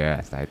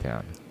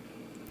 Stytown.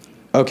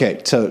 Okay,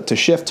 to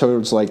shift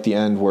towards like the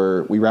end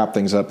where we wrap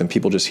things up and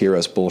people just hear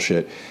us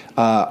bullshit.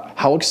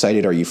 How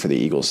excited are you for the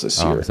Eagles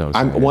this year? I'm so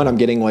excited. I'm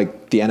getting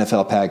like the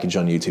NFL package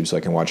on YouTube so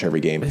I can watch every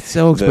game. It's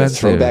so expensive. The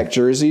throwback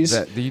jerseys.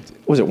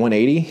 Was it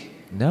 $180?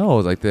 No,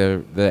 like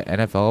the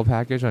NFL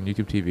package on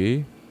YouTube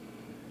TV.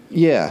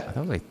 Yeah, I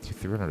thought it was like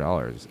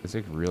 $300. It's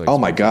like really. Oh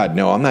my God,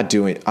 no! I'm not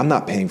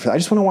paying for that. I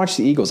just want to watch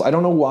the Eagles. I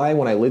don't know why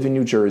when I live in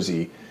New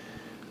Jersey,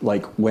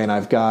 like when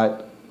I've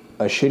got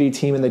a shitty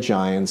team in the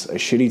Giants, a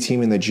shitty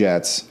team in the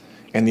Jets,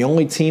 and the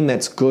only team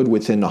that's good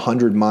within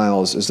 100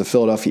 miles is the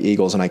Philadelphia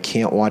Eagles, and I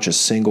can't watch a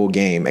single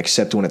game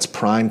except when it's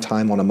prime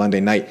time on a Monday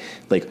night.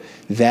 Like,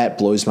 that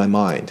blows my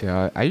mind.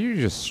 Yeah, I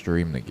usually just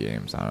stream the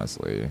games,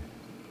 honestly.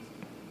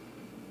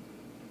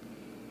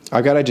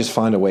 I gotta just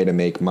find a way to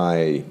make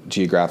my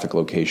geographic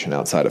location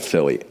outside of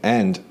Philly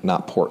and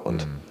not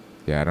Portland.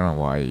 Yeah, I don't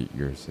know why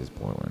yours is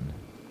Portland.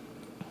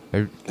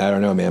 I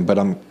don't know, man, but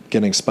I'm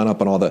getting spun up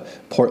on all the...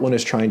 Portland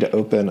is trying to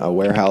open a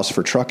warehouse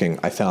for trucking.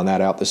 I found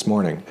that out this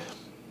morning.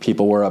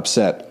 People were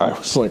upset. I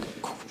was like,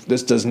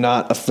 this does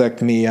not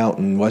affect me out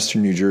in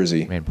western New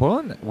Jersey. Man,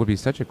 Portland would be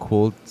such a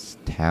cool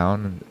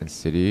town and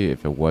city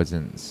if it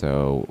wasn't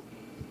so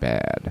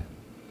bad.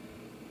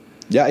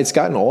 Yeah, it's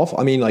gotten awful.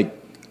 I mean, like,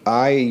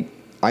 I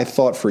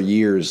thought for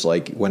years,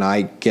 like, when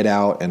I get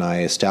out and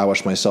I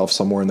establish myself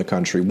somewhere in the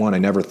country, one, I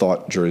never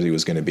thought Jersey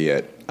was going to be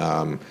it.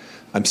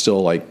 I'm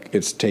still like,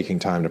 it's taking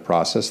time to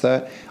process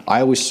that. I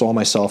always saw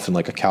myself in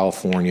like a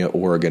California,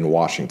 Oregon,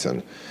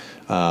 Washington.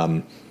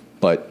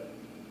 But,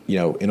 you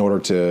know, in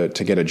order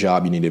to get a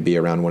job, you need to be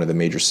around one of the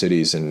major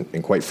cities.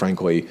 And quite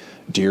frankly,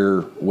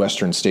 dear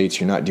Western states,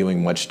 you're not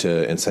doing much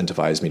to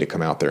incentivize me to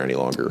come out there any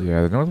longer.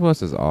 Yeah, the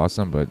Northwest is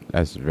awesome, but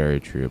that's very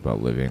true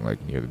about living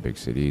like near the big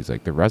cities.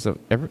 Like the rest of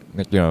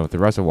the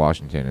rest of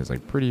Washington is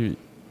like pretty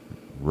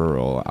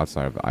rural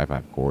outside of the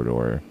I-5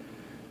 corridor.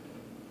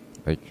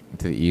 Like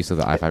to the east of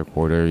the I-5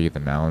 corridor, you have the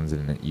mountains,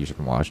 and then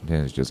eastern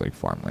Washington is just like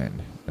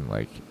farmland and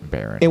like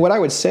barren. And what I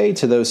would say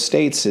to those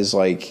states is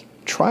like,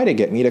 try to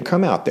get me to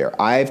come out there.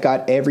 I've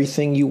got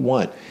everything you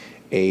want.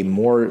 A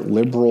more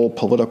liberal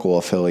political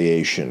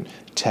affiliation,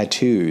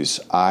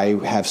 tattoos. I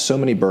have so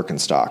many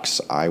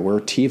Birkenstocks. I wear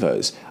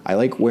Tevas. I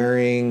like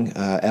wearing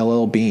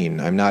LL Bean.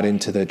 I'm not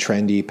into the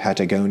trendy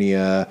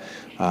Patagonia,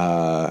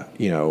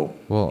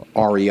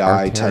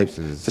 REI type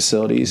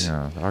facilities.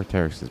 Yeah,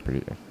 Arc'teryx is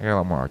pretty... I got a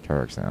lot more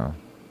Arc'teryx now.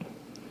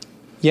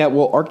 Yeah,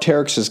 well,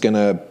 Arc'teryx is going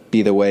to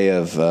be the way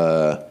of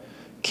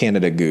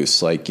Canada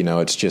Goose. Like, you know,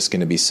 it's just going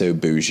to be so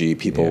bougie.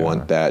 People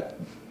want that.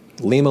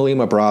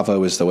 Lima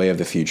Bravo is the way of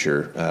the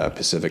future,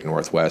 Pacific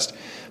Northwest.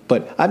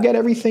 But I've got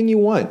everything you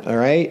want, all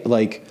right?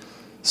 Like,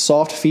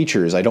 soft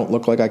features. I don't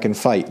look like I can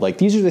fight. Like,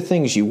 these are the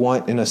things you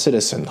want in a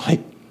citizen.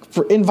 Like,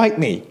 invite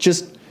me.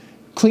 Just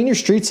clean your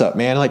streets up,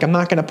 man. Like, I'm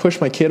not going to push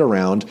my kid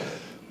around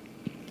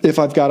if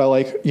I've got to,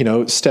 like, you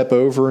know, step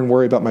over and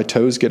worry about my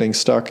toes getting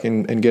stuck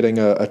and getting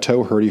a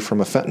toe hurty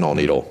from a fentanyl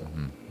needle.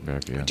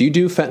 Mm-hmm. Do you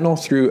do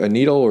fentanyl through a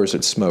needle or is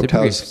it smoked?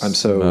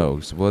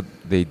 Smoked. What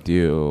they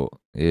do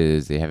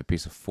is they have a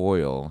piece of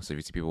foil. So if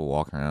you see people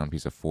walking around with a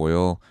piece of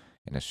foil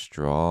and a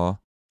straw,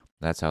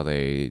 that's how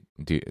they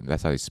do.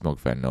 That's how they smoke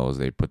fentanyl. Is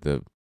they put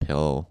the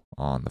pill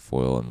on the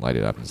foil and light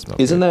it up and smoke.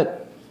 Isn't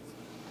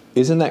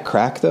that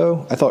crack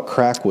though? I thought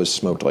crack was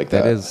smoked like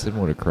that. That is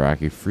similar to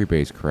crack. You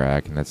freebase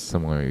crack, and that's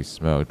similarly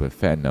smoked. But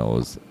fentanyl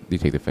is you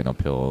take the fentanyl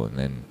pill and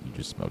then you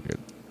just smoke it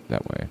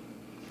that way.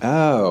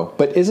 Oh,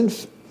 but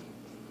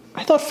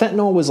I thought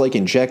fentanyl was like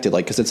injected,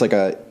 like because it's like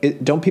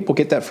don't people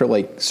get that for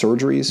like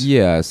surgeries?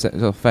 Yeah, so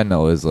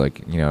fentanyl is like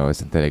a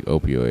synthetic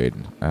opioid.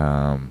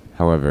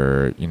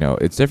 However,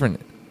 it's different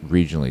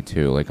regionally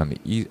too. Like on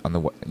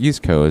the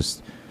East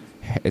Coast,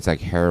 it's like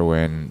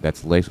heroin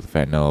that's laced with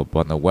fentanyl, but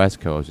on the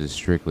West Coast, it's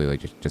strictly like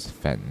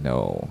just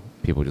fentanyl.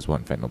 People just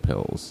want fentanyl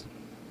pills.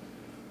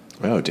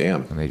 Oh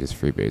damn! And they just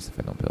freebase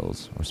the fentanyl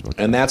pills or smoke.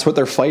 And that's what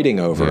they're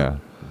fighting over. Yeah,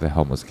 the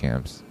homeless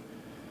camps.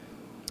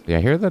 Yeah,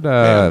 I hear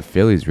that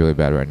Philly's really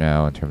bad right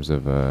now in terms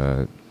of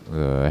the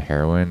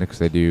heroin because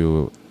they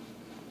do.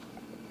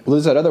 Well,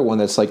 there's that other one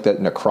that's like that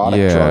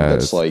necrotic drug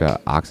that's like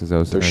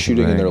oxytocin. They're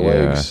shooting in their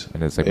legs,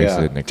 and it's like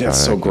basically necrotic. That's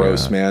so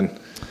gross, man.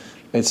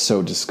 It's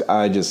so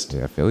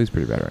Philly's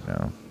pretty bad right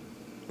now.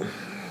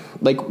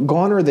 Like,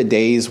 gone are the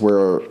days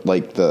where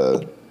like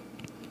the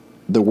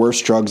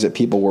worst drugs that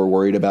people were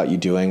worried about you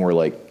doing were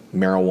like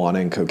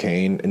marijuana and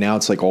cocaine, and now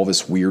it's like all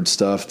this weird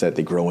stuff that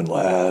they grow in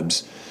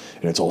labs.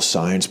 And it's all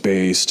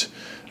science-based,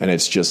 and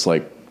it's just,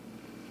 like,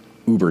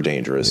 uber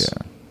dangerous. Yeah.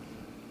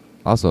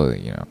 Also,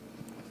 the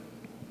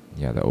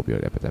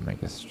opioid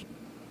epidemic is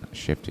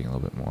shifting a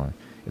little bit more.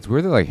 It's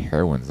weird that like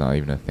heroin's not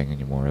even a thing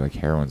anymore. Like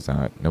heroin's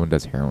not. No one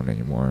does heroin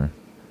anymore.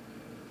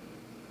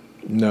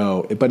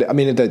 No, but I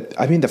mean the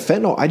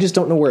fentanyl. I just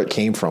don't know where it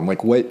came from.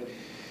 Like what?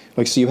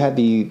 Like so, you had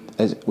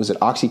was it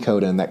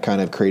oxycodone that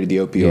kind of created the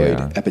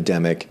opioid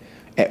epidemic?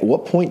 At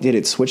what point did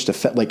it switch to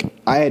fentanyl? Like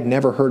I had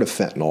never heard of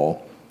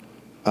fentanyl,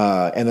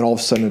 and then all of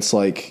a sudden it's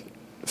like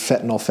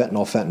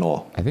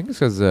fentanyl. I think it's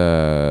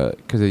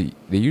because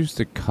they used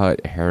to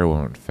cut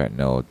heroin with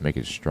fentanyl to make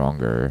it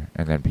stronger,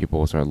 and then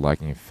people started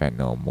liking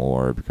fentanyl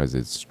more because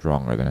it's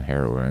stronger than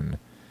heroin.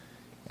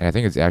 And I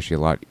think it's actually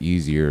a lot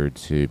easier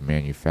to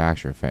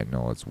manufacture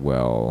fentanyl as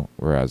well.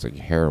 Whereas like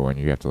heroin,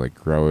 you have to like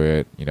grow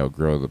it,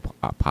 grow the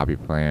poppy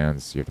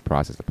plants. You have to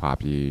process the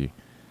poppy,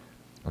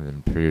 and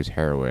then produce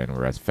heroin.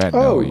 Whereas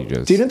fentanyl, you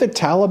just didn't the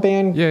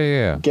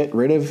Taliban get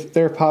rid of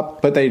their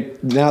pop? But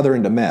now they're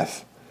into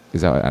meth.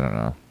 Is that, I don't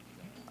know.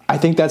 I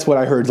think that's what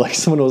I heard. Like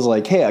someone was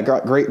like, "Hey, I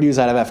got great news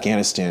out of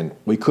Afghanistan.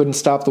 We couldn't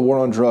stop the war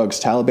on drugs.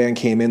 Taliban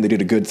came in. They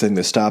did a good thing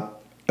to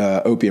stop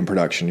opium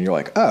production." And you're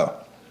like, "Oh,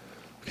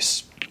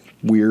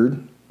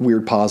 weird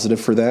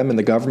positive for them and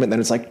the government." Then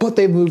it's like, "But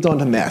they've moved on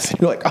to meth." And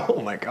you're like,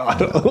 "Oh my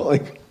god!"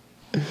 Like,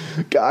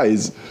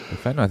 guys, the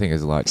fentanyl I think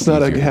is a lot. It's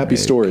not a happy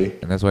story,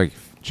 and that's why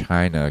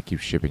China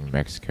keeps shipping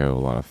Mexico a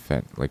lot of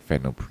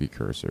fentanyl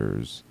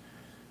precursors,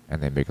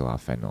 and they make a lot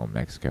of fentanyl in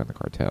Mexico and the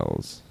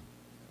cartels.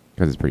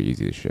 Because it's pretty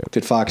easy to ship.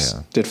 Did Fox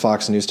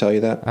News tell you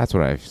that? That's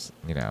what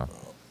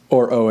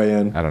Or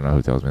OAN. I don't know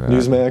who tells me that.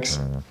 Newsmax.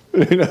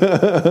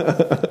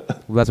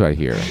 Well, that's what I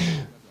hear.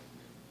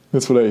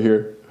 That's what I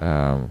hear.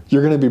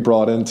 You're going to be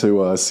brought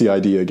into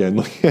CID again.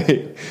 Like,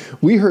 hey,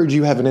 we heard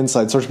you have an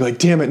inside source. Be like,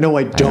 damn it, no,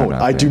 I don't.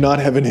 I do not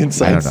have an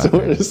inside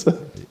source.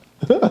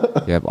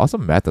 Yeah, also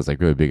meth is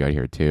like really big out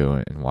here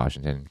too in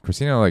Washington.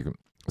 Christina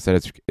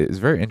said it's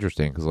very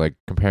interesting because like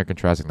comparing and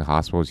contrasting the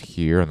hospitals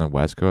here on the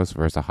West Coast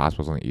versus the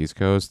hospitals on the East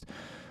Coast.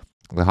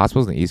 The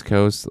hospitals on the East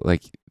Coast,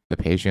 like the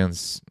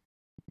patients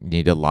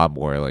need a lot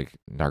more like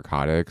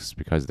narcotics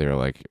because they're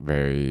like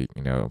very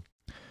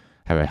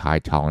have a high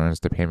tolerance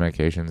to pain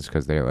medications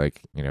because they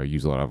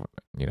use a lot of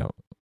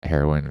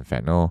heroin and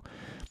fentanyl.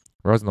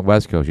 Whereas on the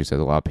West Coast, she says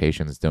a lot of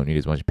patients don't need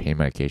as much pain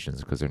medications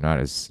because they're not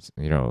as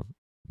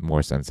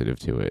more sensitive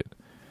to it.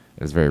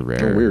 It's very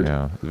rare. Oh, weird.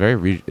 Yeah,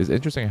 it's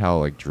interesting how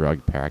like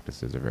drug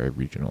practices are very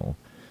regional,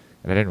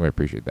 and I didn't really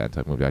appreciate that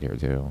until I moved out here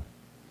too.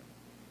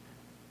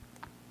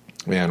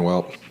 Man,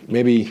 well,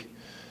 maybe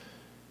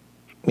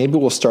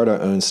we'll start our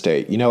own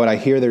state. You know what? I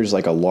hear there's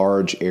like a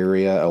large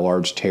area, a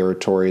large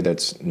territory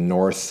that's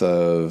north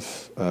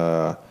of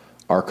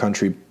our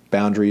country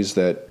boundaries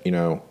that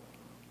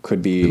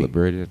could be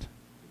liberated.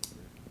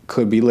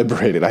 Could be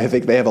liberated. I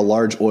think they have a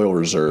large oil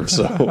reserve,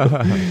 so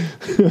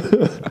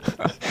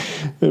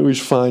we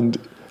should find.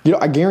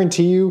 I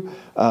guarantee you,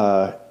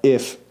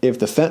 if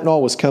the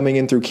fentanyl was coming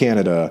in through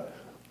Canada,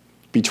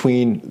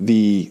 between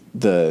the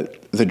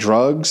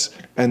drugs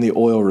and the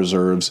oil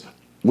reserves,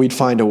 we'd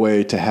find a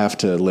way to have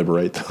to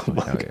liberate them.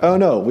 Oh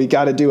no, we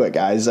got to do it,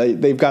 guys.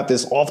 They've got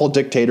this awful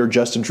dictator,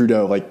 Justin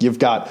Trudeau. Like we've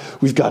got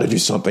to do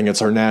something.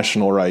 It's our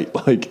national right.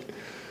 Like,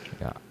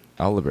 yeah,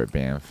 I'll liberate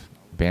Banff.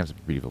 Banff's a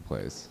beautiful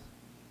place.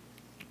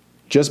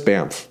 Just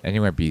Banff.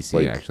 Anywhere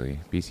BC, actually.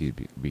 BC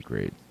would be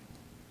great.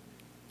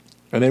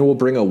 And then we'll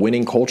bring a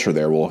winning culture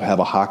there. We'll have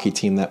a hockey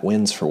team that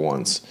wins for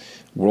once.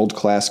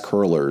 World-class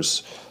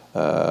curlers.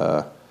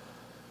 I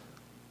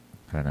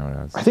don't know what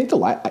else. I think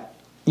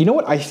you know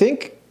what? I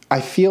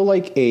feel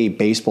like a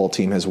baseball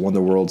team has won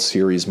the World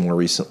Series more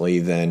recently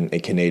than a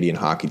Canadian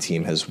hockey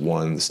team has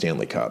won the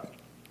Stanley Cup.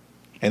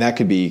 And that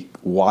could be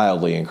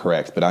wildly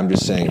incorrect, but I'm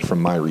just saying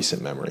from my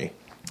recent memory.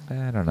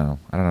 I don't know.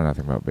 I don't know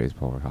nothing about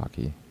baseball or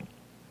hockey.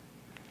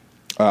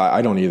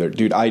 I don't either.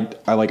 Dude,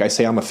 I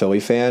say I'm a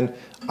Philly fan.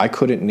 I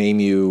couldn't name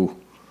you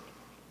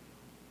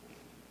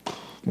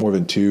more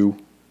than two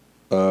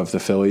of the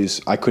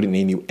Phillies. I couldn't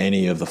name you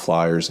any of the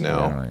Flyers now.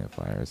 Yeah, I don't know any of the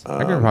Flyers.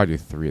 I could probably do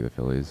three of the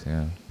Phillies.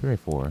 Yeah, maybe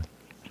four.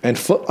 And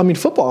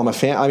football, I'm a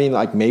fan. I mean,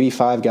 like maybe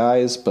five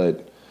guys,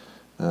 but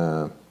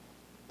I'm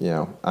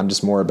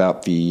just more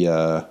about the.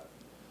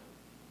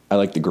 I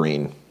like the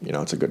green.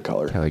 It's a good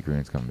color. Kelly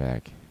Green's coming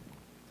back.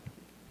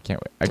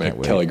 I can't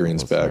wait. Kelly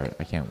Green's back.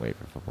 I can't wait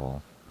for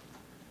football.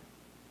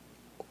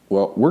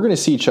 Well, we're going to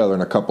see each other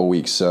in a couple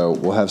weeks, so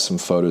we'll have some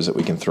photos that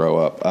we can throw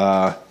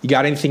up. You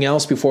got anything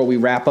else before we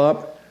wrap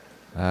up?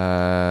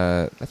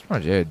 That's pretty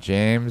much it.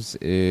 James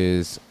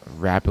is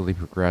rapidly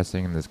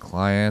progressing in his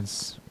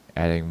clients,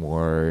 adding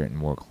more and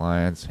more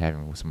clients,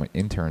 having some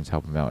interns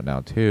help him out now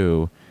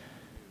too.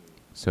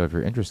 So if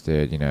you're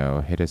interested,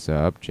 hit us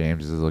up.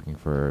 James is looking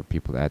for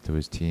people to add to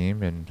his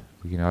team, and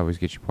we can always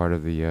get you part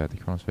of the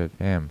Cronus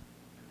fam.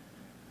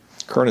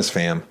 Cronus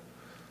fam.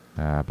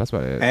 That's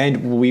about it.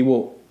 And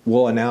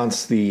we'll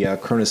announce the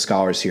Cronus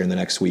Scholars here in the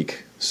next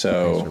week. So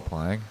thanks for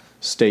applying.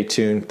 Stay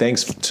tuned.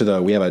 Thanks to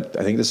I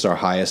think this is our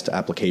highest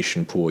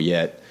application pool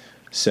yet.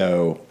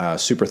 So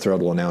super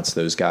thrilled we'll announce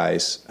those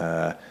guys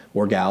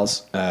or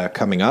gals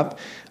coming up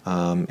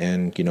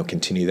and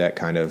continue that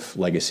kind of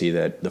legacy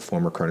that the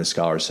former Cronus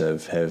Scholars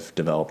have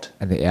developed.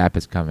 And the app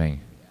is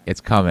coming.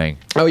 It's coming.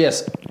 Oh,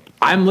 yes.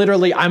 I'm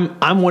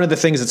one of the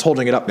things that's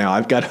holding it up now.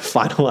 I've got to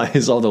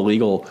finalize all the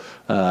legal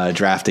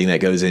drafting that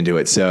goes into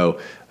it. So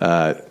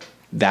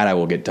that I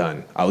will get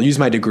done. I'll use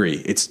my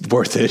degree. It's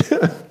worth it.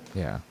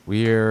 Yeah,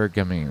 we're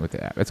coming with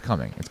the app. It's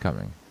coming. It's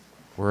coming.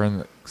 We're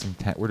in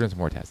we're doing some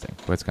more testing,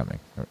 but it's coming.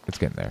 It's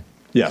getting there.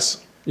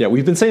 Yes. Yeah,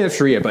 we've been saying it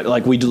for a year, but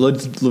like we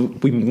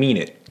mean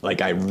it.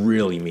 Like I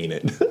really mean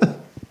it.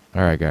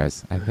 All right,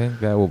 guys. I think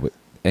that will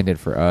end it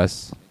for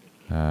us.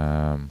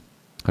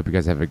 Hope you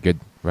guys have a good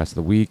rest of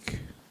the week,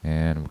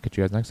 and we'll catch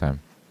you guys next time.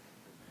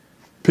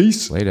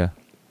 Peace. Later.